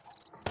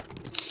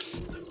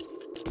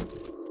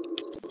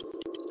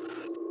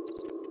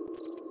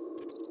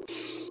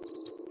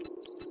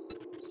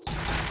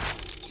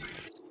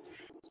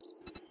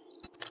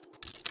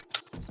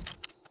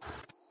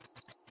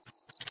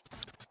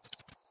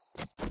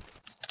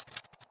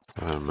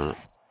 Wait a minute.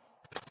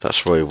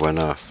 That's where he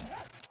went off.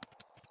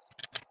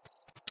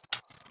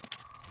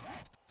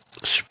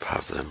 Should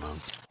have them on.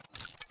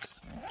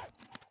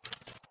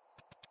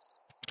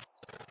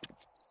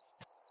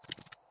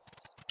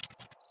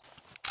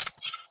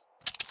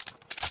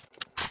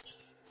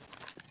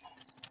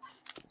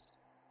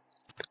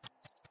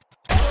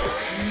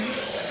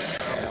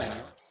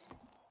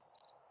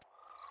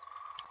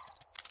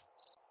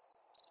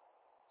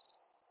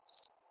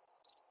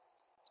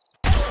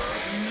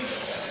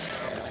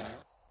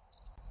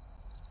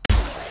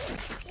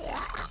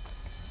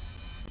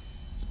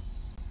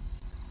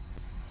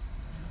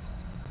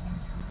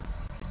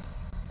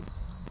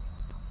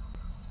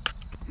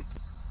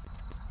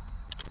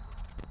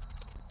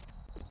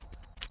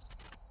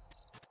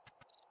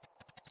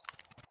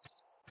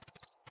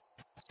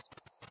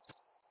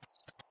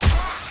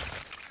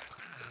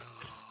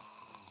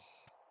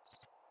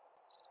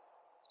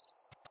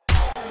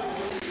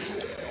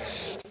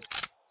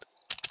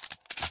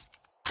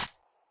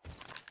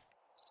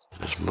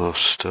 There's more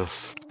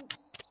stuff.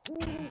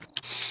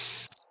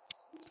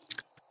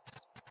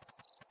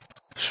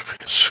 So we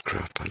can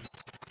scrap it.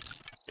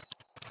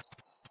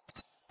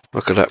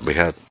 Look at that, we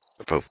had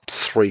about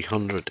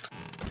 300.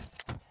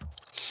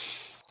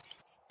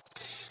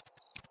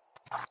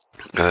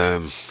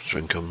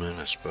 Drink them in,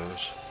 I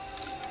suppose.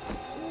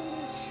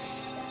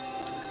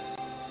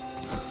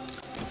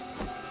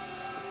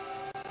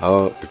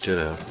 Oh, we did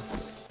have.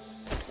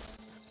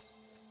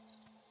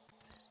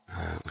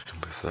 We can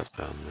move that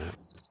down there.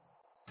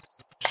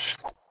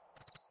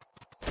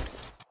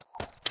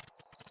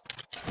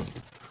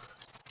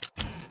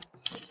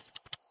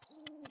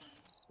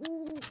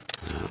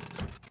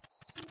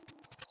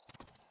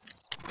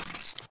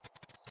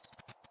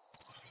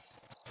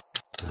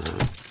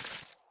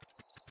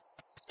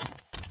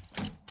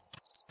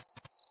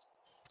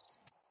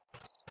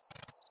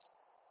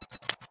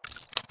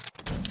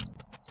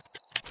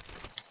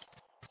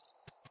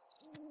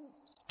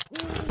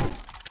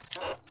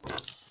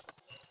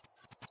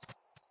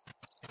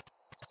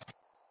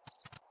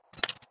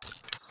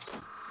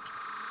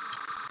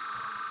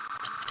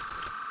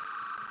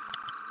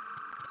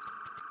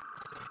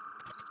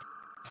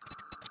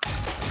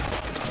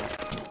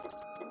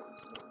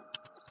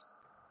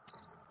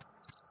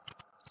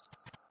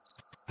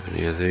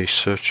 Any of these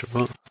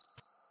searchable?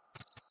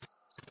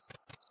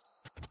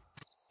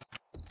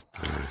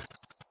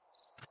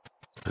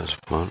 There's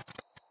one.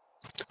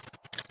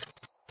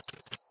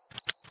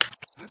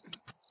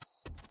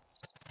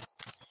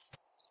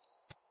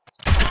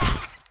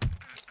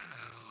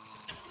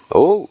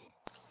 Oh!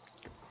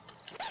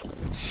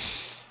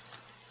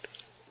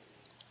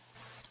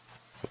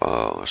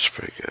 Oh, that's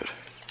pretty good.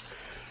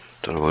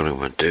 Don't know what I'm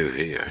going to do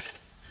here.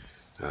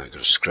 I'm going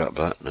to scrap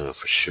that now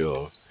for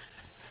sure.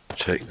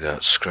 Take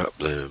that, scrap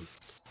them.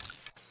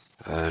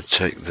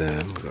 Take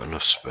them, we've got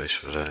enough space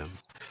for them.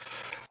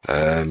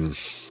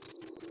 If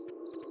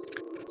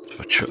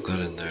I chuck that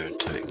in there and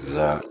take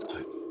that.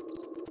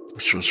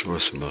 Which one's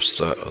worth the most,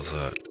 that or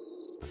that?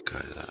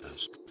 Okay, that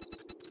is.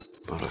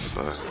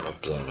 Modifier,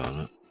 rub that on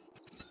it.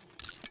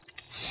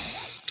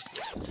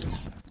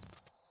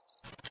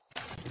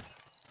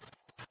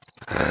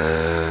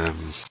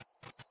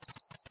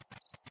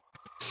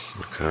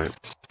 Okay.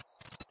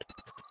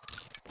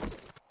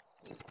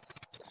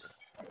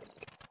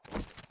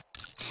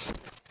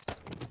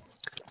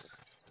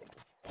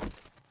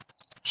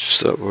 Is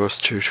that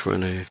worth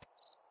 220?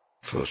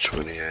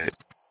 428.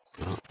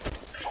 No.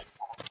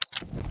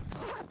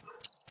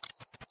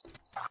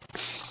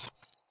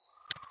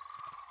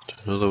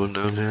 Another one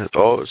down here.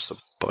 Oh, it's the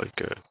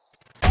biker.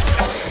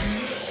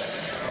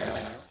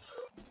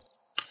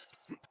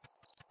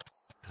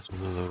 There's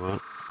another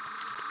one.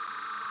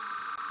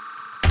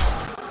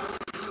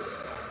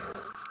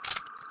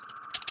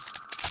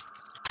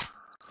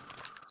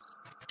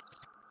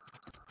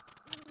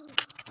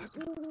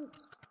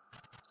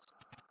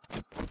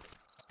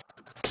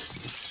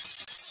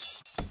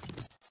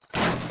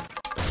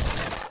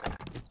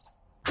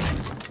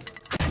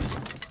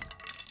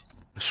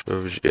 I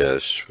suppose, yeah,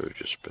 this is where we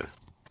just been.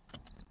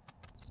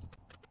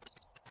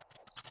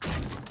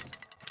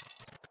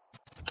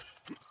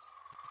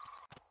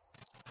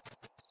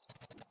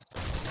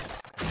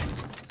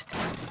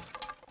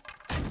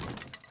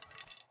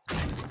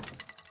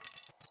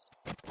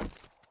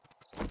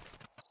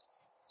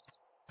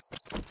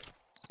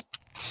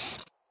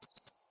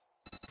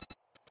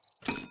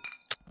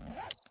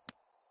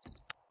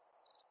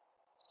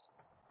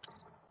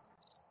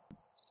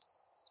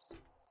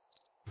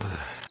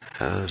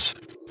 hell is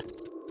it?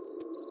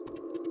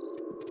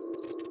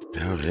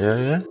 Oh,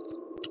 yeah?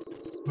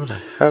 Where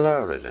the hell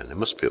are they then? They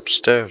must be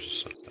upstairs or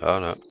something. Oh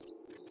no.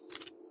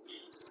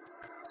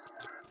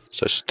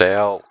 So stay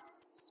out.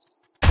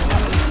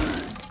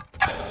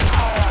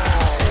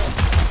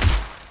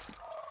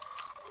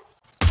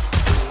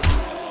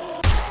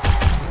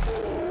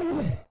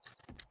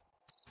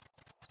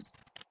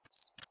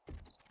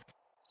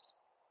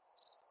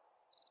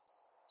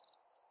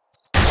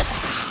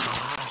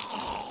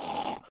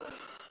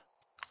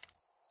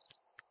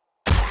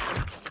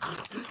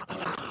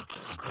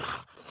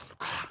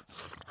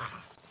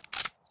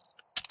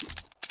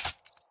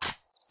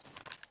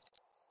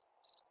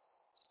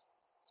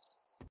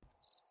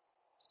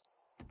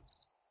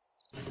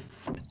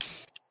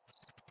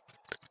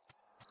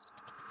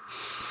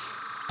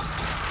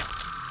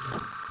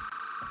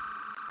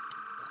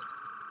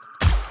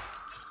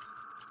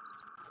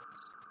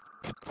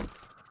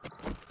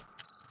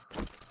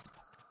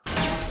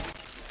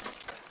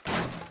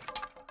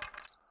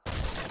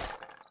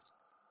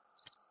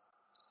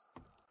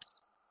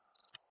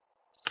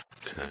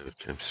 Okay, we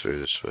came through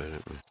this way,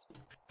 didn't we?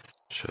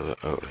 So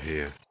that out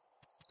here.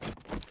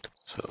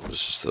 So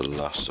this is the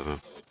last of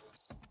them.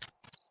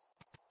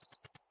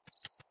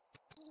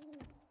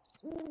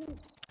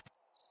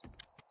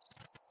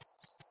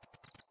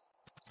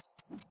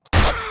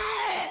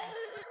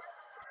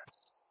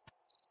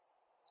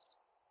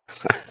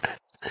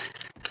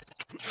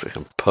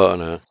 Freaking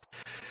partner.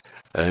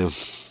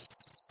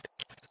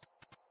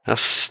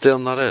 That's still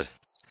not it.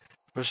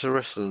 Where's the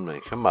rest of them,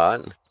 mate? Come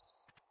on.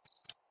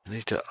 I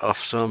need to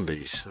off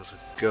zombies so to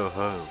go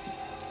home.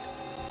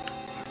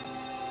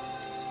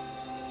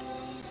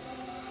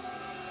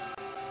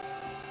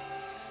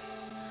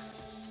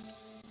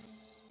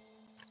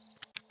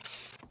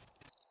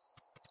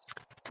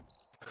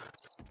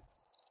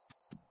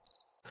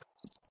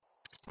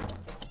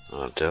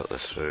 I dealt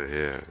this through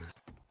here.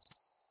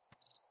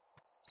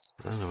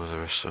 I don't know where the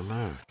rest of them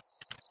are.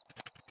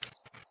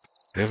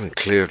 We haven't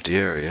cleared the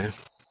area.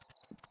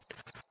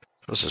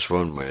 That's just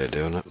one way of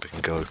doing it. We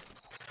can go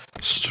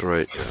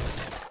straight down.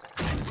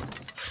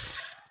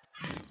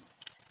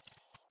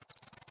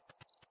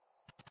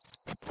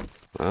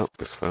 Well,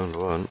 we found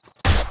one.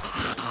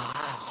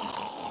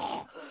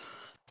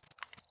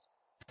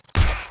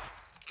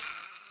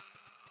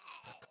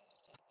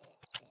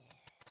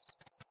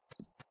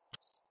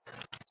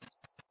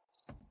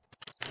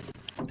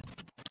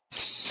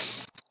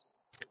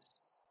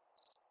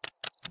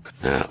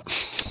 Yeah.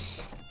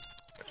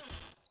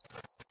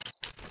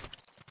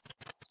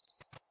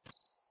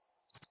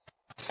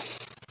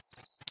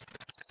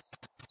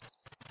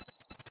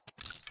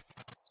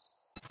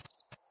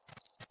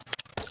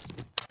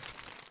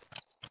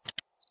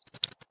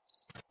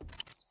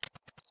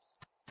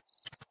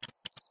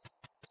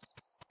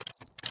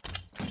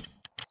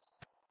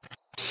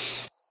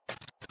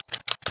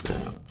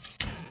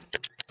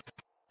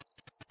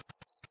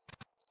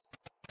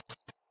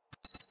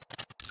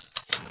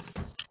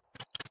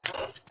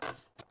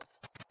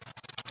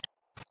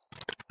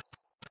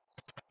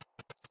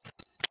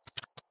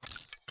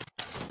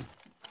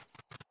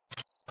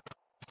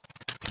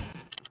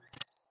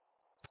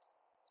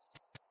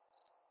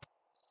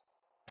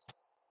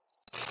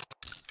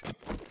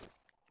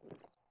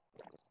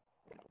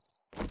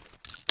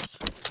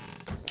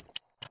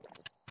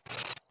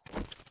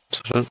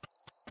 So,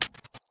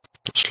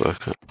 looks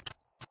like it.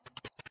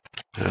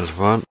 There's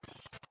one.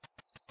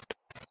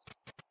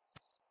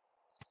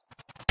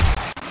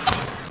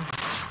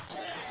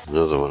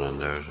 Another one in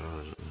there as well,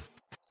 isn't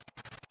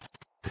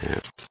there? Yeah.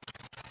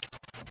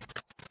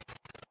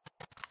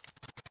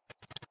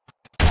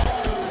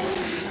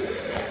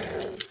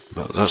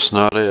 But that's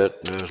not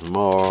it. There's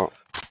more.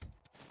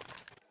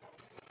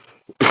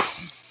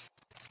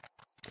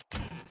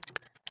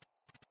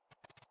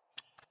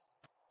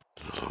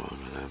 Another one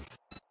of them.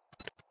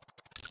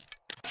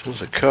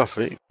 There's a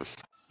coffee.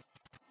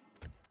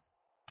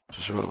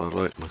 Just what I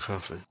like my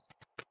coffee.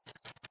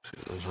 See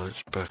those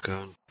lights back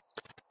on.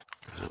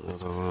 There's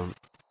another one.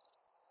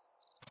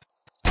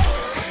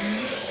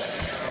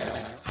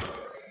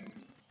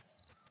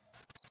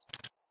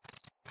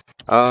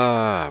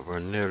 Ah, we're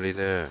nearly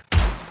there.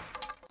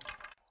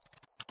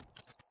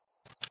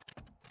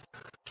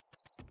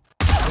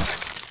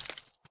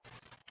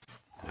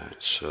 Right,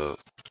 so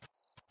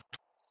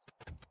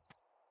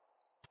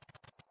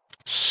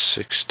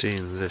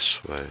 16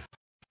 this way.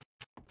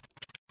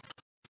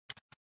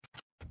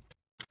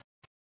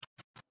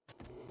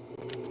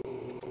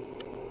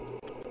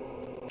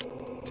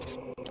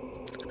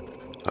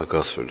 I'll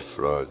go through the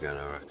floor again,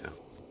 I reckon.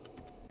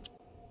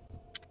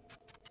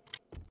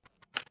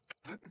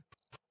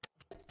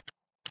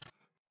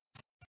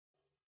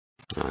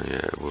 Oh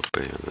yeah, it would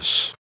be on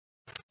this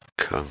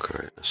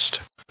concrete and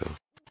stuff.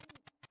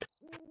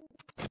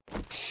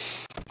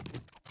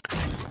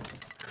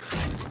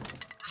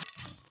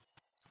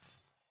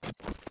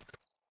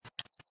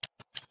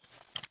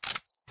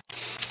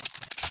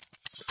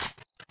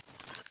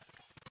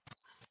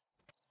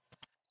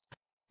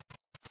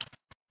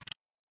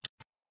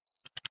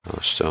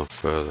 That's down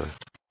further.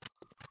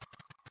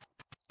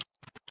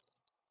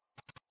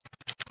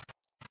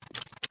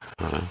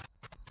 Hello.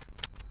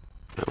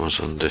 That was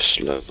on this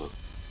level.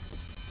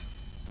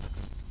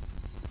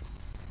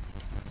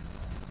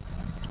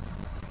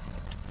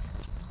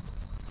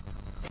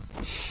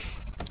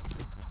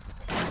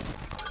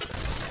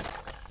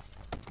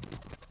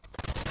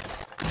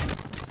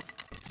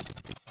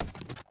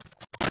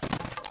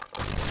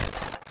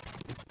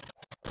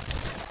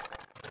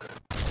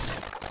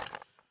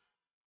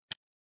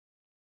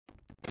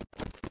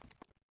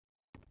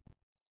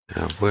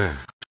 Now where?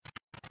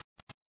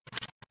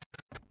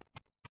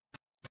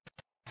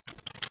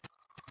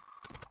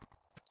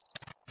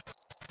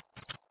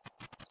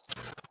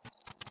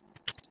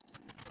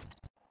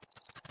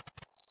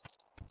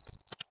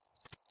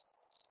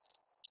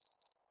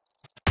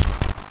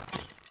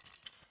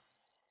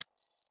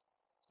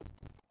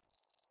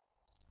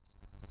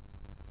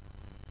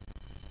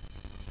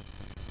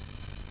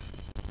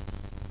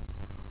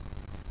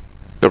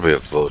 Gotta be a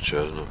vulture,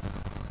 isn't it?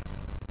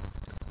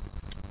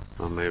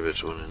 Or maybe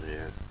it's one in the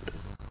air.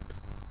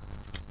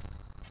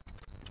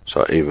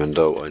 So even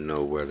though I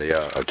know where they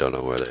are, I don't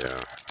know where they are.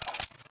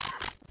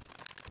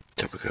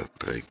 Typical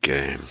play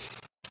game.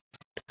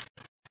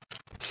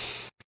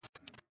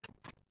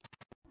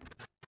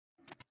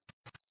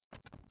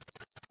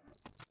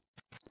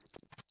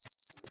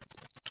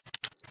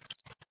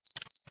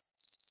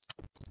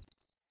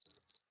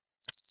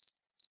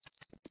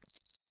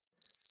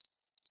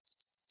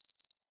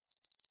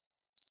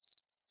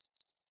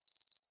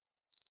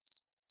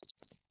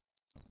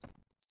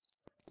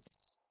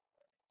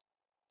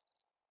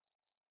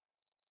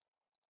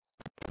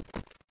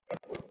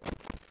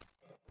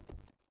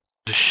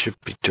 This should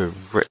be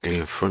directly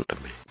in front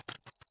of me.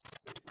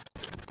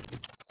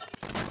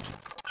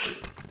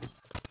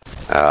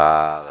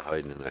 Ah, they're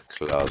hiding in a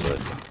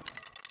closet.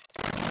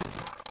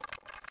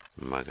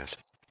 Maggot.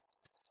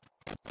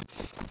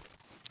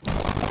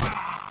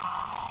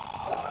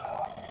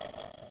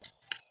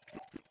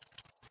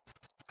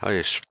 How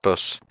you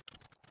supposed?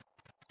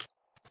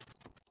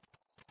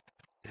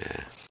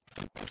 Yeah.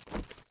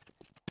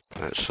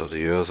 Right, so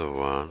the other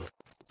one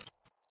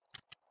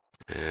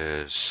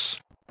is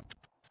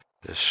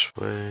this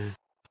way.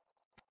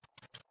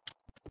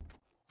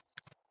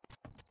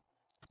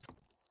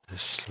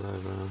 This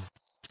level.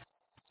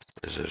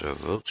 Is it a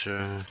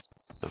vulture?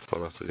 I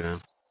fall off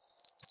again.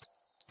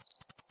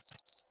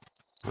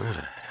 Where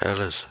the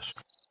hell is it?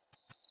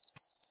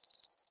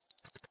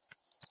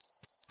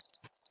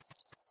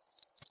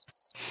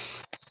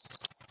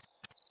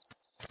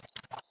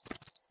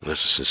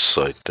 This is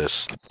inside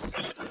this.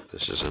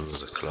 This is under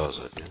the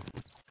closet, yeah.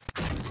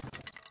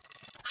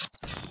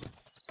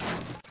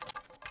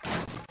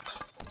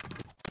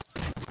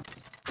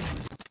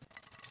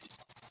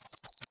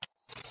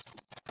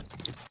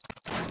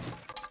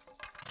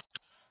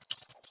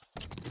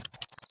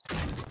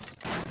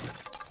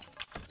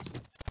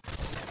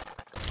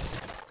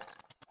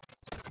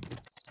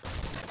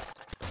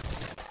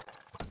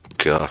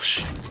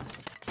 Gosh.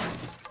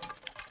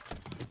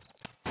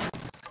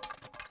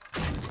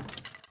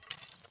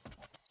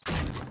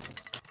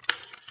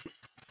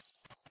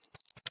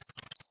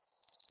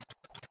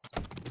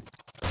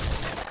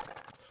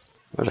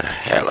 Where the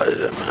hell is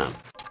it, man?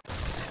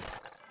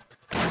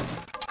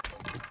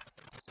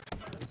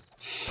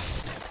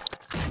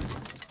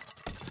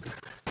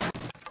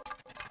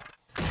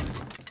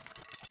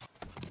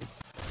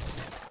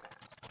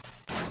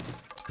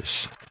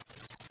 This.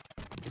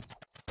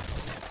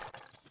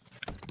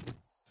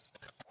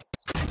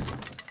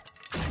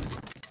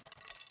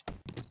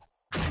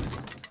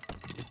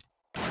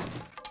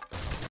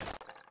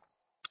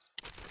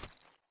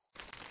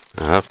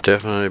 I've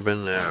definitely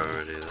been there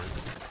already then.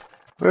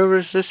 Where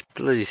is this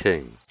bloody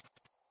thing?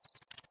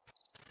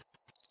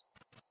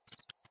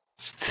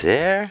 It's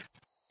there?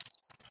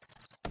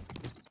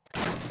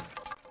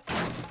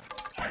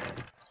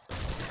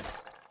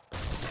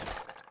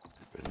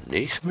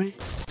 Beneath me?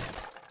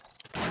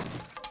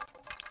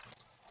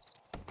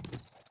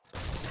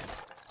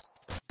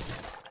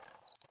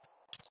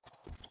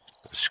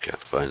 Let's go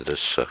find this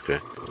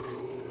sucker.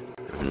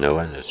 I'm no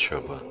end of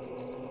trouble.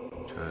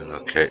 Try to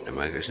locate the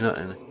mag. He's not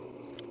in it.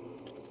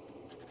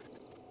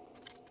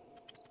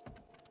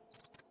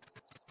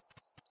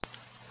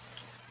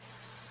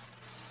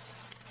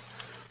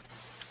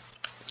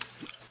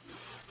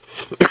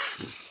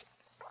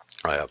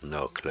 I have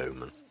no clue,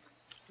 man.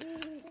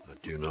 I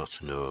do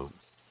not know.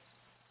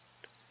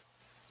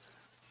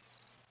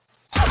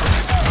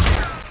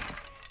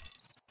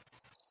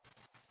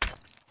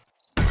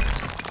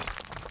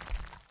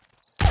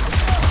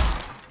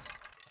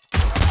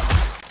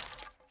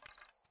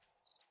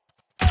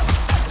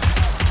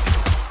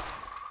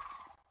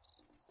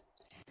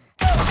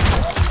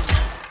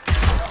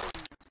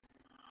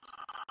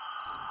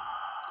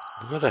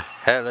 Where the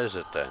hell is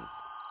it then?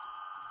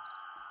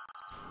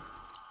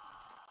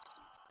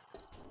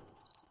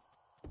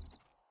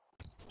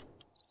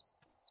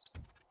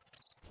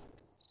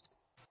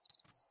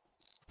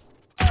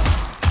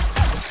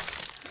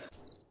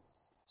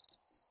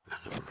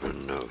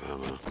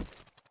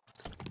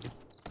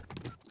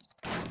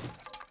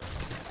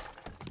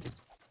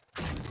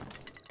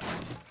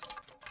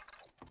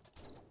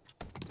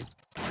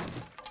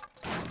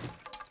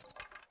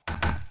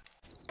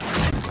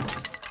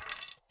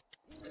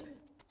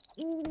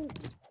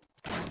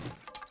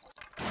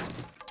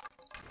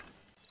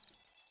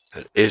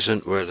 It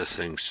isn't where the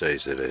thing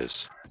says it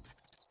is.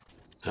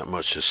 That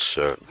much is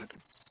certain.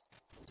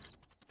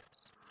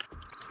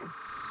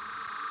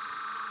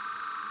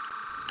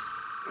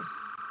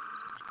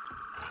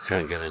 I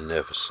can't get in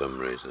there for some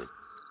reason.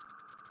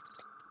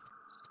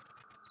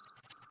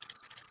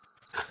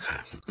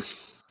 Okay.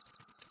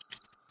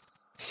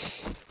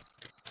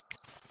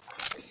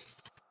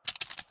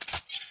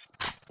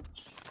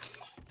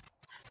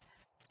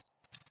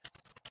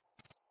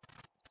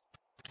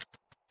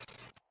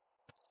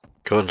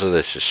 Going to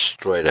this is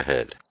straight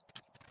ahead.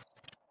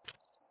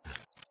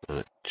 And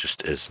it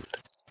just isn't.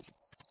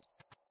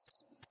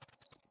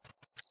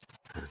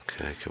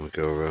 Okay, can we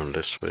go around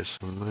this way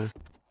somewhere?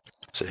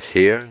 Is it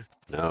here?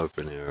 No, I've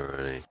been here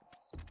already.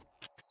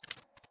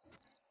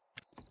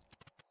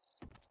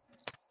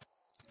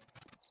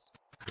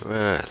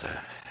 Where the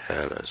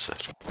hell is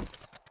it?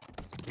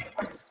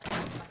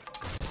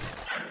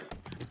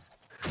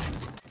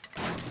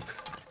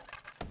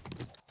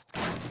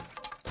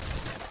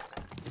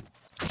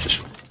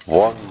 Just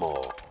one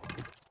more.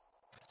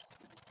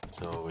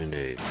 That's all we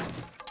need.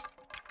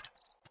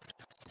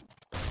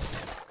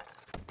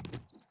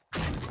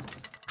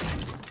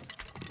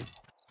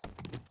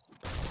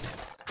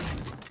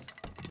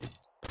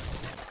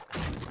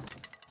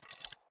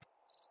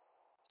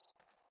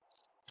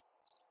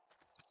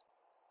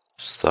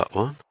 It's that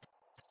one.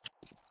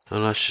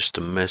 Oh, that's just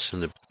a mess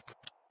in the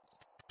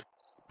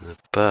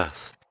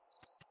bath.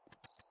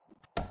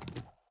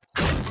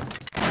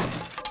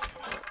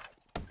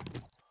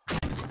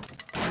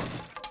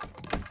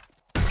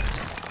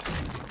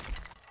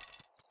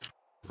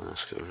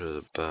 Let's get rid of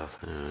the bath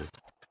anyway.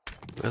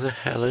 Where the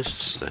hell is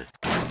this thing?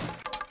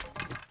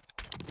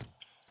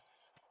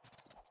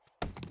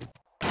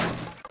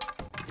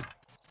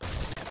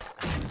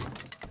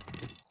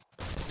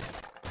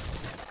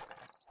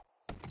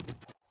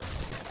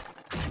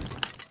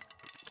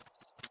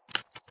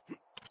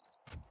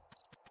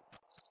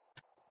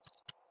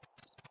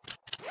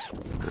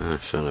 I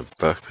found a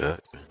backpack.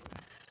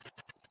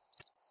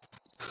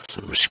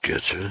 Some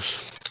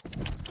mosquitoes.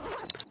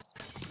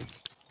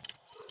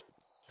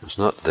 It's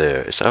not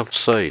there. It's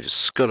outside.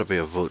 It's got to be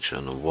a vulture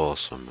on the wall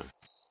somewhere.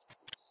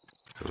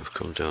 We've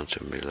come down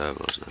to my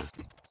levels now.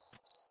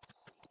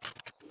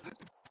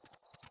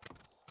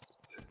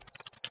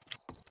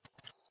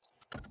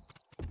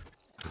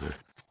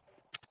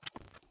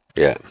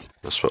 Yeah,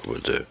 that's what we'll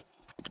do.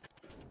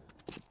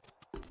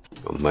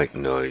 We'll make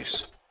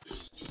noise.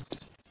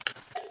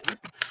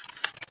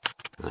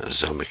 That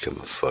zombie come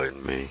and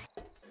find me.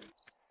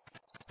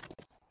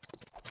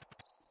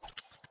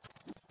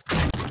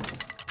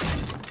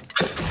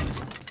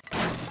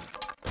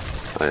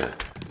 Oh yeah,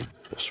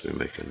 supposed to be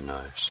making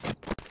noise.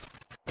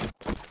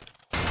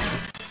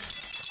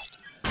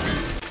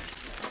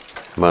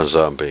 Come on,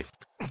 zombie.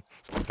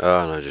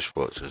 Oh no, just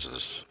watch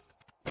this.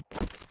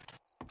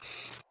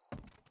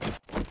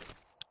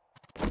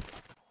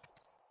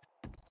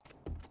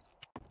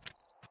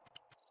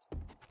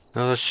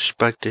 No, that's just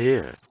back to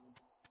here.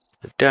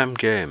 The damn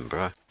game,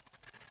 bruh.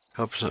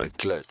 Hope it's not a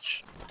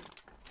glitch.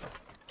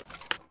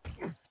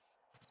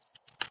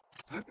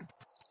 I'm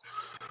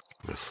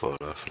gonna fall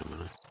off in a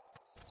minute.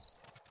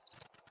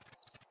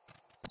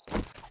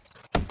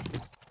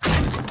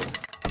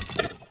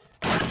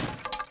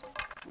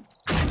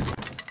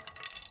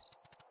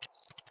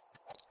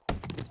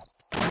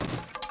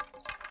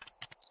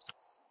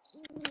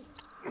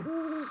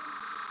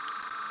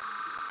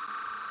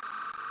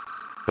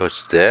 Oh,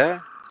 it's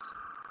there?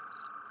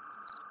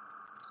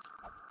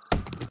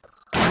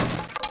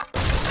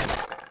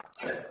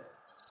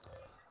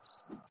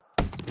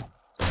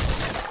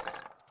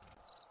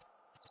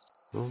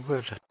 Oh,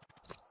 where the...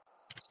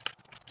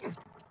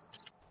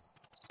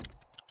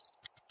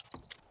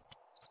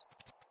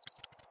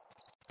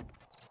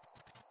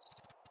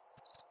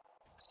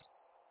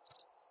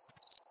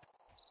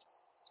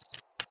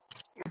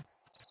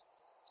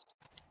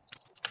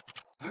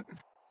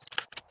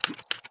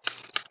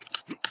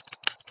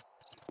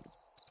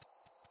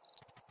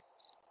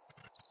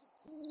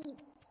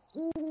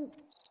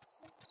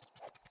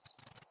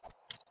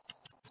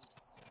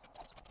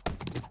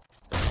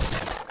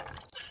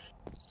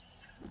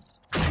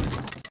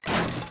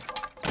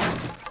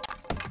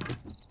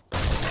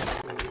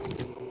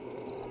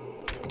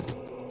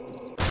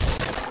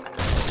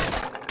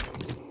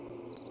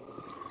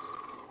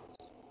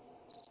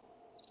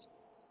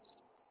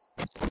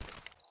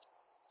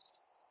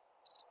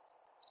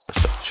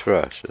 That's like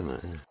trash, isn't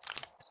it? Yeah.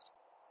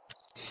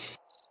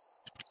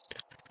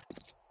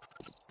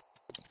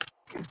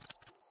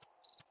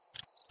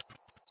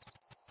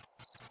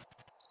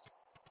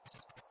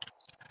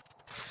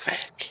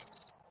 Feck.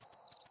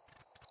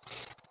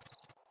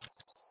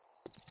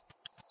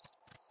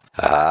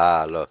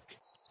 Ah, look.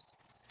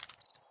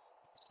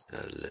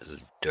 A little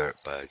dirt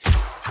bag.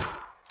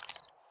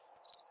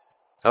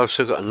 Oh,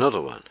 so got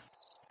another one.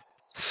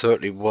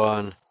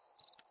 31.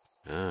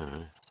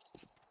 Alright.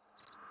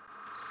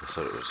 I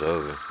thought it was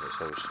over.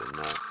 It's obviously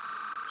not.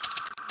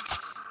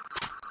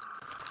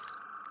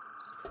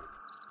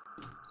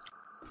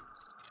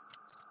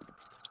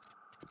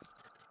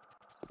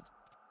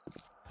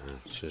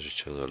 Says you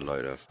turn the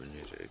light off and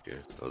use it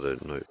again. Oh, the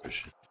night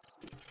vision.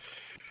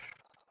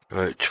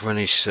 Right,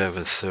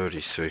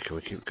 27:33. Can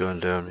we keep going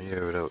down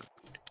here without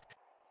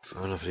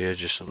falling off the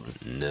edge or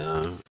something?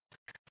 No.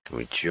 Can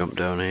we jump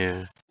down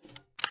here?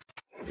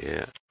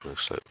 Yeah,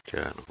 looks like we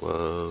can.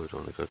 Whoa,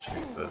 don't want to go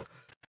too far.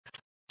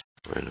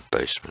 We're in the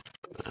basement.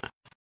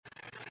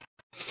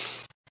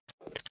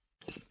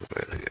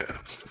 Where to go?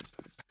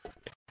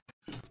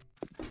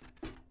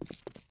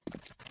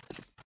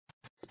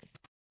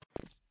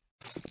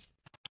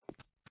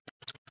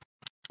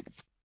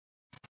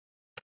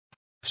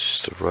 It's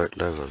just the right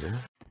level, yeah?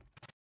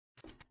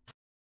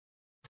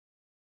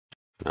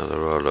 Now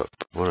they're all up.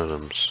 One of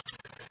them's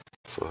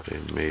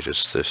 14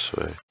 meters this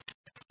way.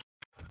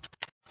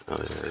 Oh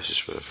yeah, this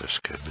is where I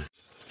first came in.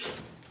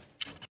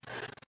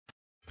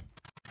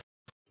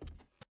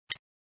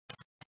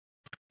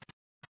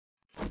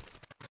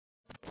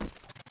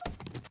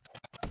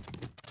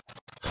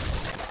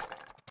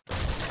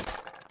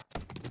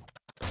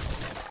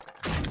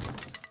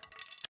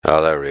 Oh,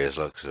 there he is,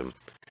 look,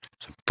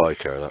 it's a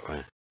biker that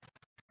way.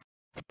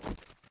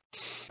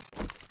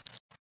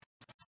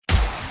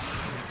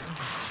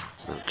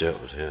 I've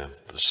dealt with him.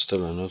 There's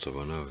still another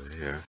one over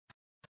here.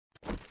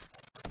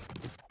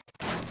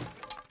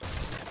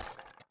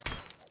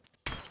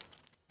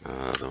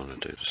 I don't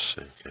want to do the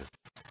same again.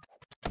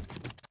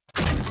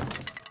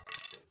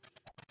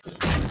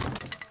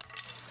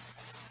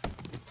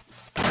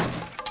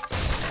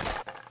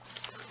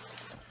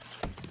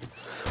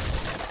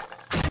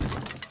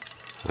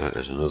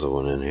 There's another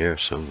one in here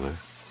somewhere.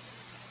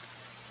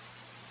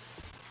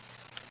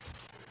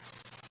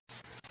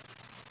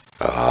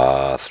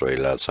 Ah, 3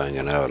 lads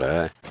hanging out,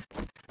 eh?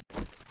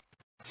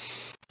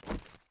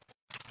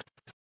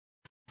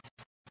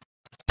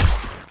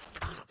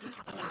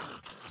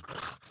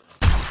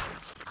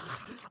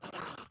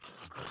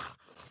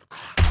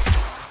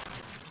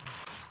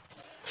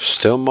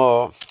 Still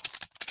more.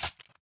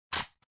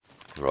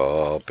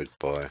 Oh, big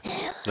boy.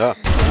 Ah.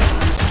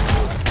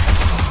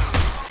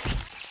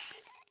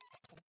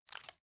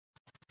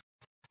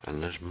 And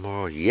there's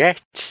more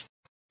yet.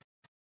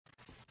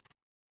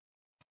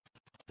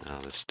 Oh,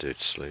 this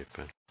dude's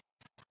sleeping.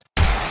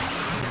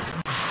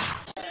 I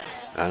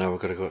know we're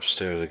gonna go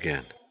upstairs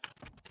again.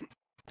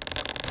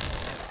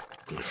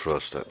 The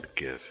frost's starting to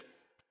give.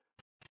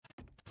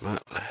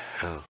 What the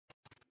hell?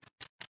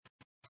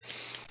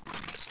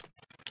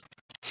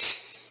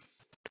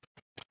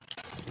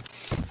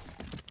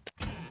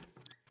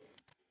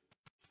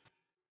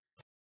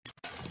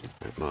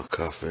 More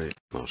coffee,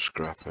 more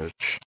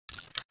scrappage.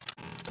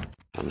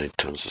 I need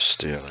tons of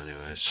steel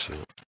anyway, so.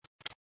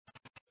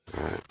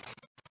 Right.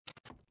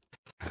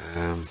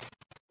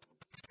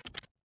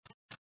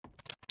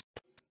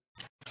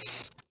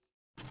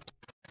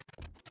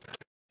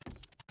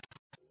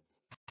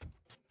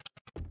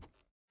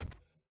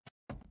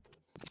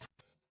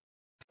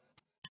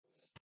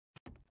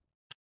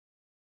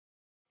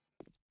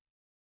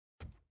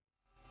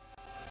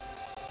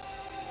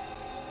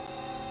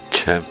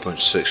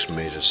 10.6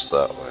 meters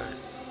that way.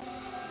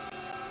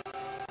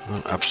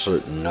 What an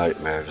absolute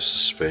nightmare this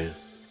has been.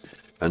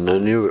 And I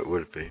knew it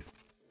would be.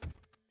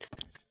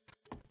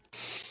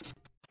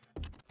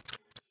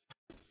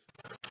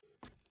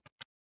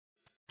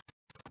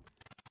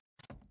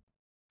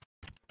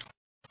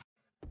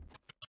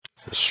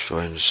 Let's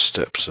find the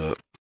steps up.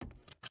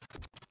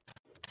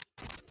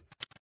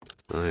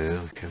 Oh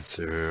yeah, I came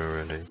through here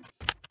already.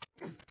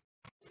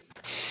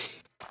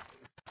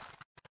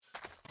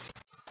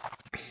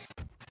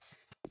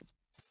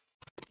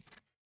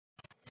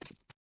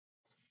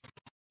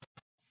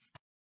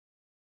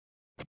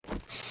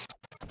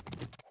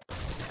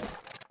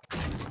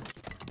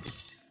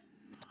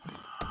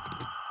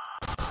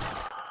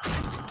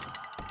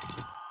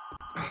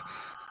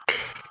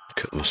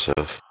 Cut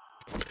myself.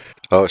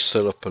 Oh, it's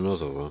still up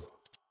another one.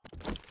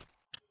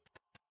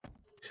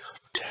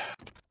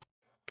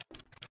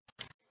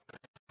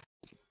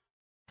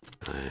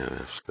 Oh yeah, I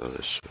have to go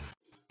this way.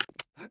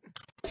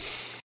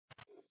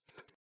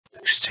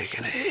 It's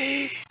taking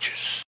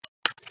ages.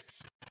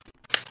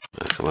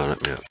 Oh, come on,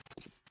 let me up.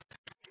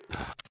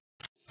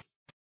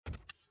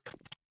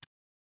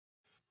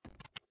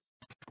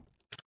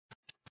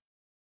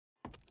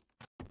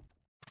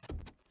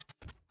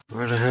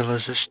 Where the hell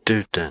is this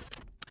dude then?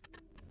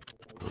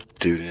 I'll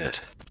do that.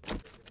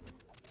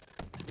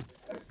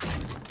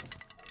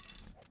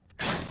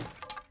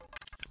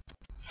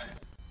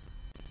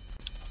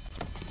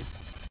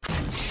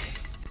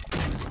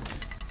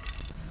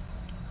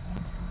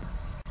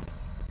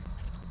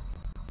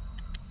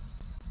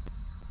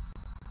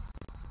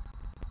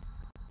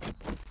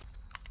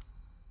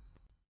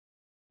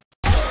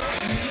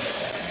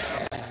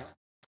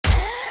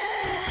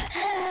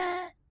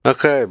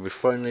 Okay, we've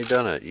finally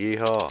done it.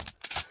 Yeehaw.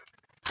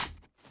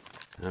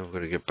 Now we've got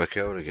to get back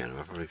out again.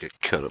 I've already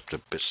get cut up to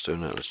bits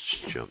doing that. Let's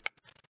just jump.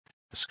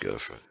 Let's go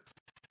for it.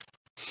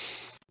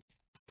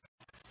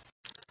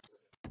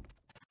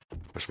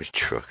 Where's my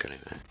truck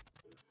anyway?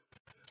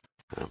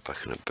 I'm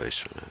back in the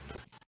basement now.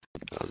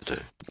 That'll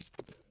do.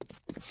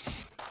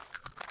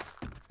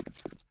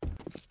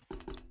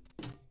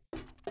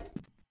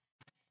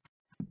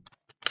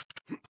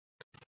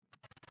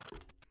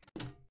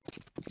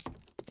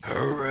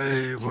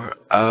 Okay, we're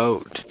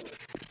out.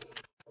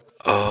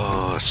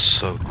 Oh, it's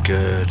so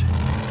good.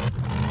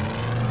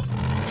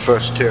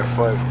 First tier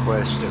 5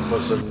 quest, it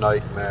was a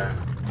nightmare.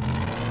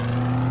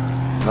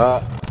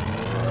 Ah,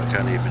 no, I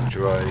can't even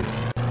drive.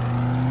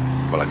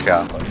 Well, I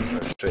can, but I can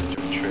drive straight to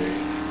a tree.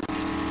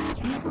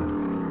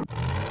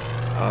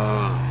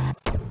 Ah,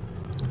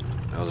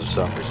 now the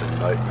zombies at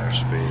nightmare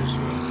speed as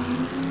well.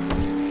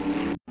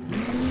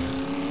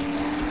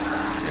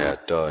 Yeah,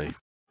 die.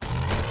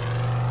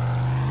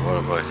 What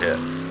have I hit?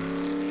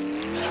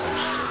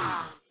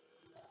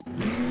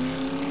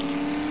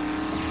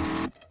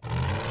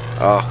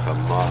 Oh,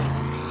 come on.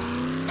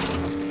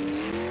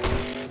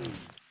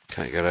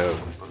 Can't get out.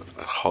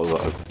 A hole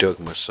that I've dug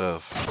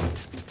myself.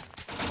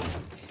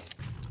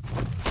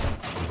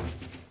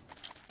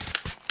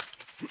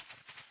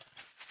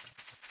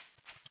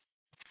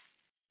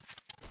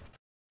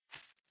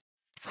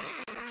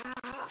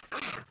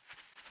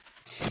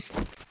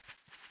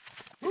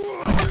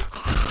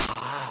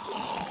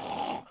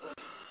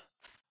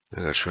 I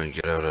gotta try and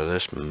get out of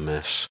this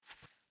mess.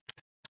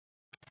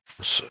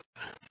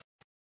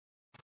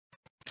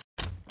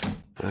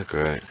 Oh,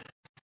 great.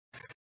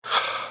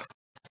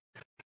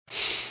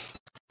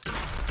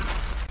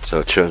 So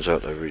it turns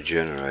out they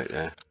regenerate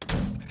there.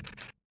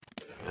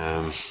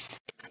 Let's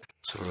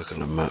have a look at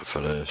the map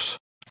for this.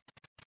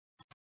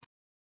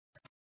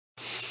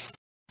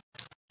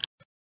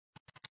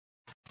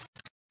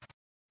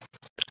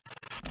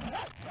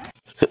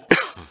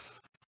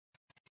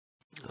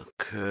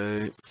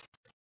 Okay.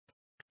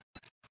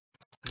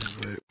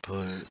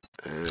 Waypoint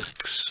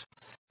X.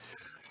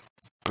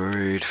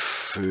 Buried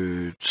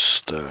food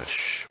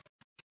stash.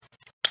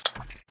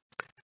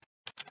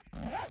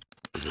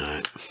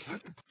 Right.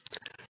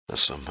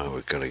 That's somehow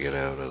we're gonna get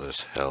out of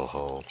this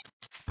hellhole.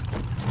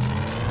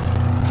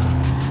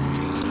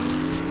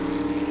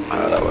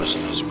 Ah, that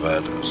wasn't as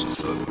bad as I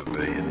thought it would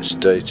be, and it's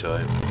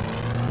daytime.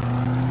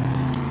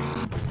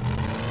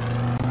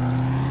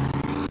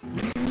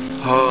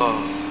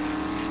 Oh.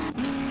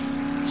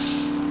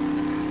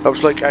 I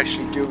was like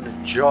actually doing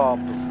a job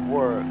of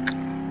work.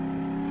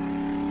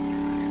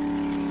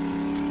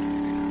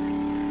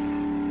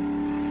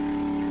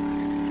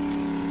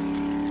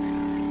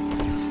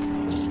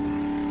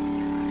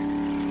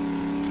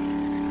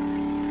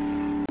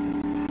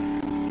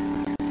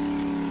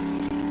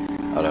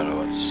 I don't know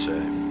what to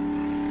say.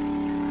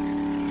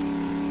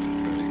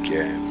 Really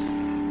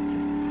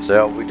game.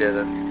 So we did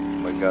it.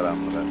 We got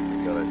on with it.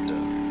 We got it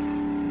done.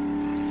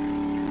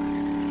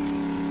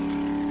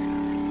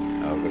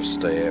 Now we're gonna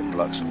stay 8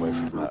 blocks away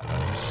from that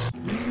house.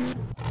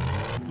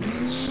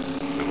 Because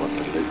we want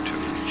the loot to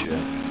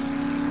regen.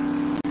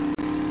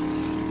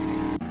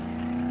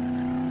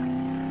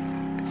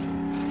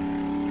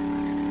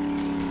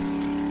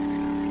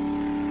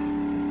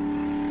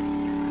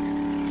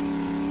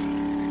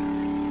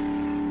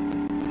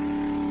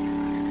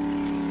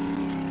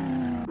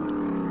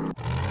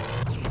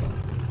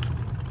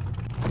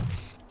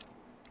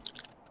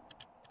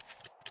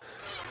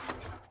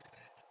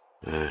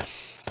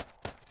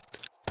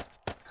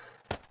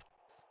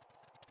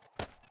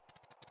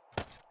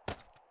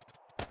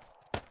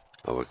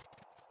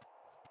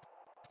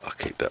 I'll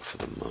keep that for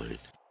the mine.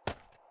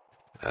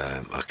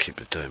 I'll keep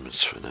the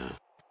diamonds for now.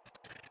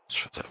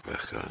 Let's put that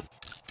back on.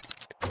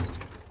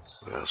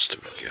 What else do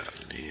we got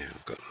in here?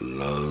 We've got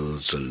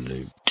loads of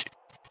loot.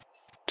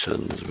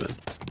 Tons of it.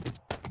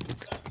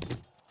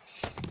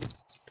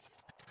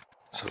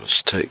 So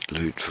let's take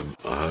loot from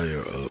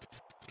higher up.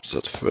 Is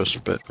that the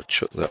first bit? We'll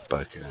chuck that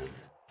back in.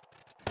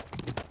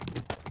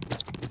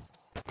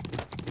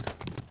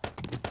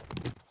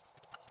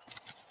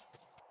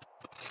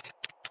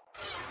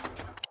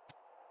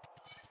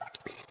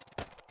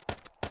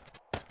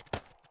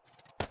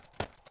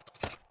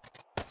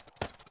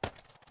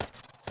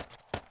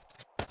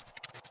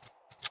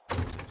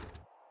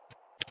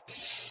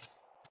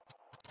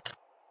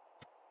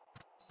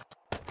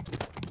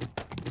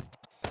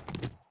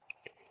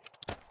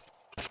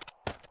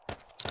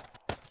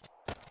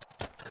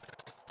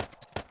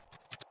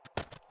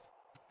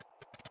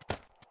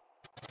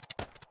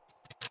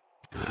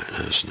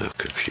 There's no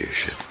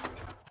confusion.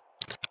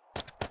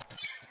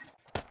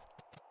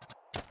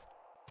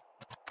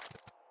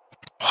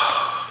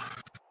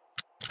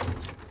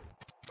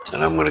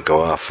 And I'm gonna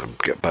go off and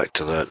get back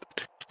to that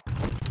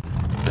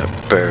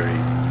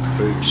buried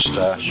food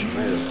stash.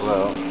 May as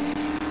well.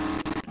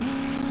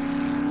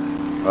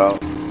 Well,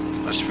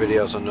 this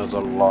video's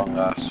another long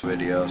ass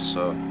video,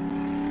 so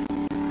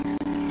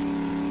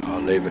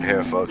I'll leave it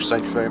here, folks.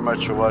 Thanks very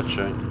much for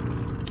watching.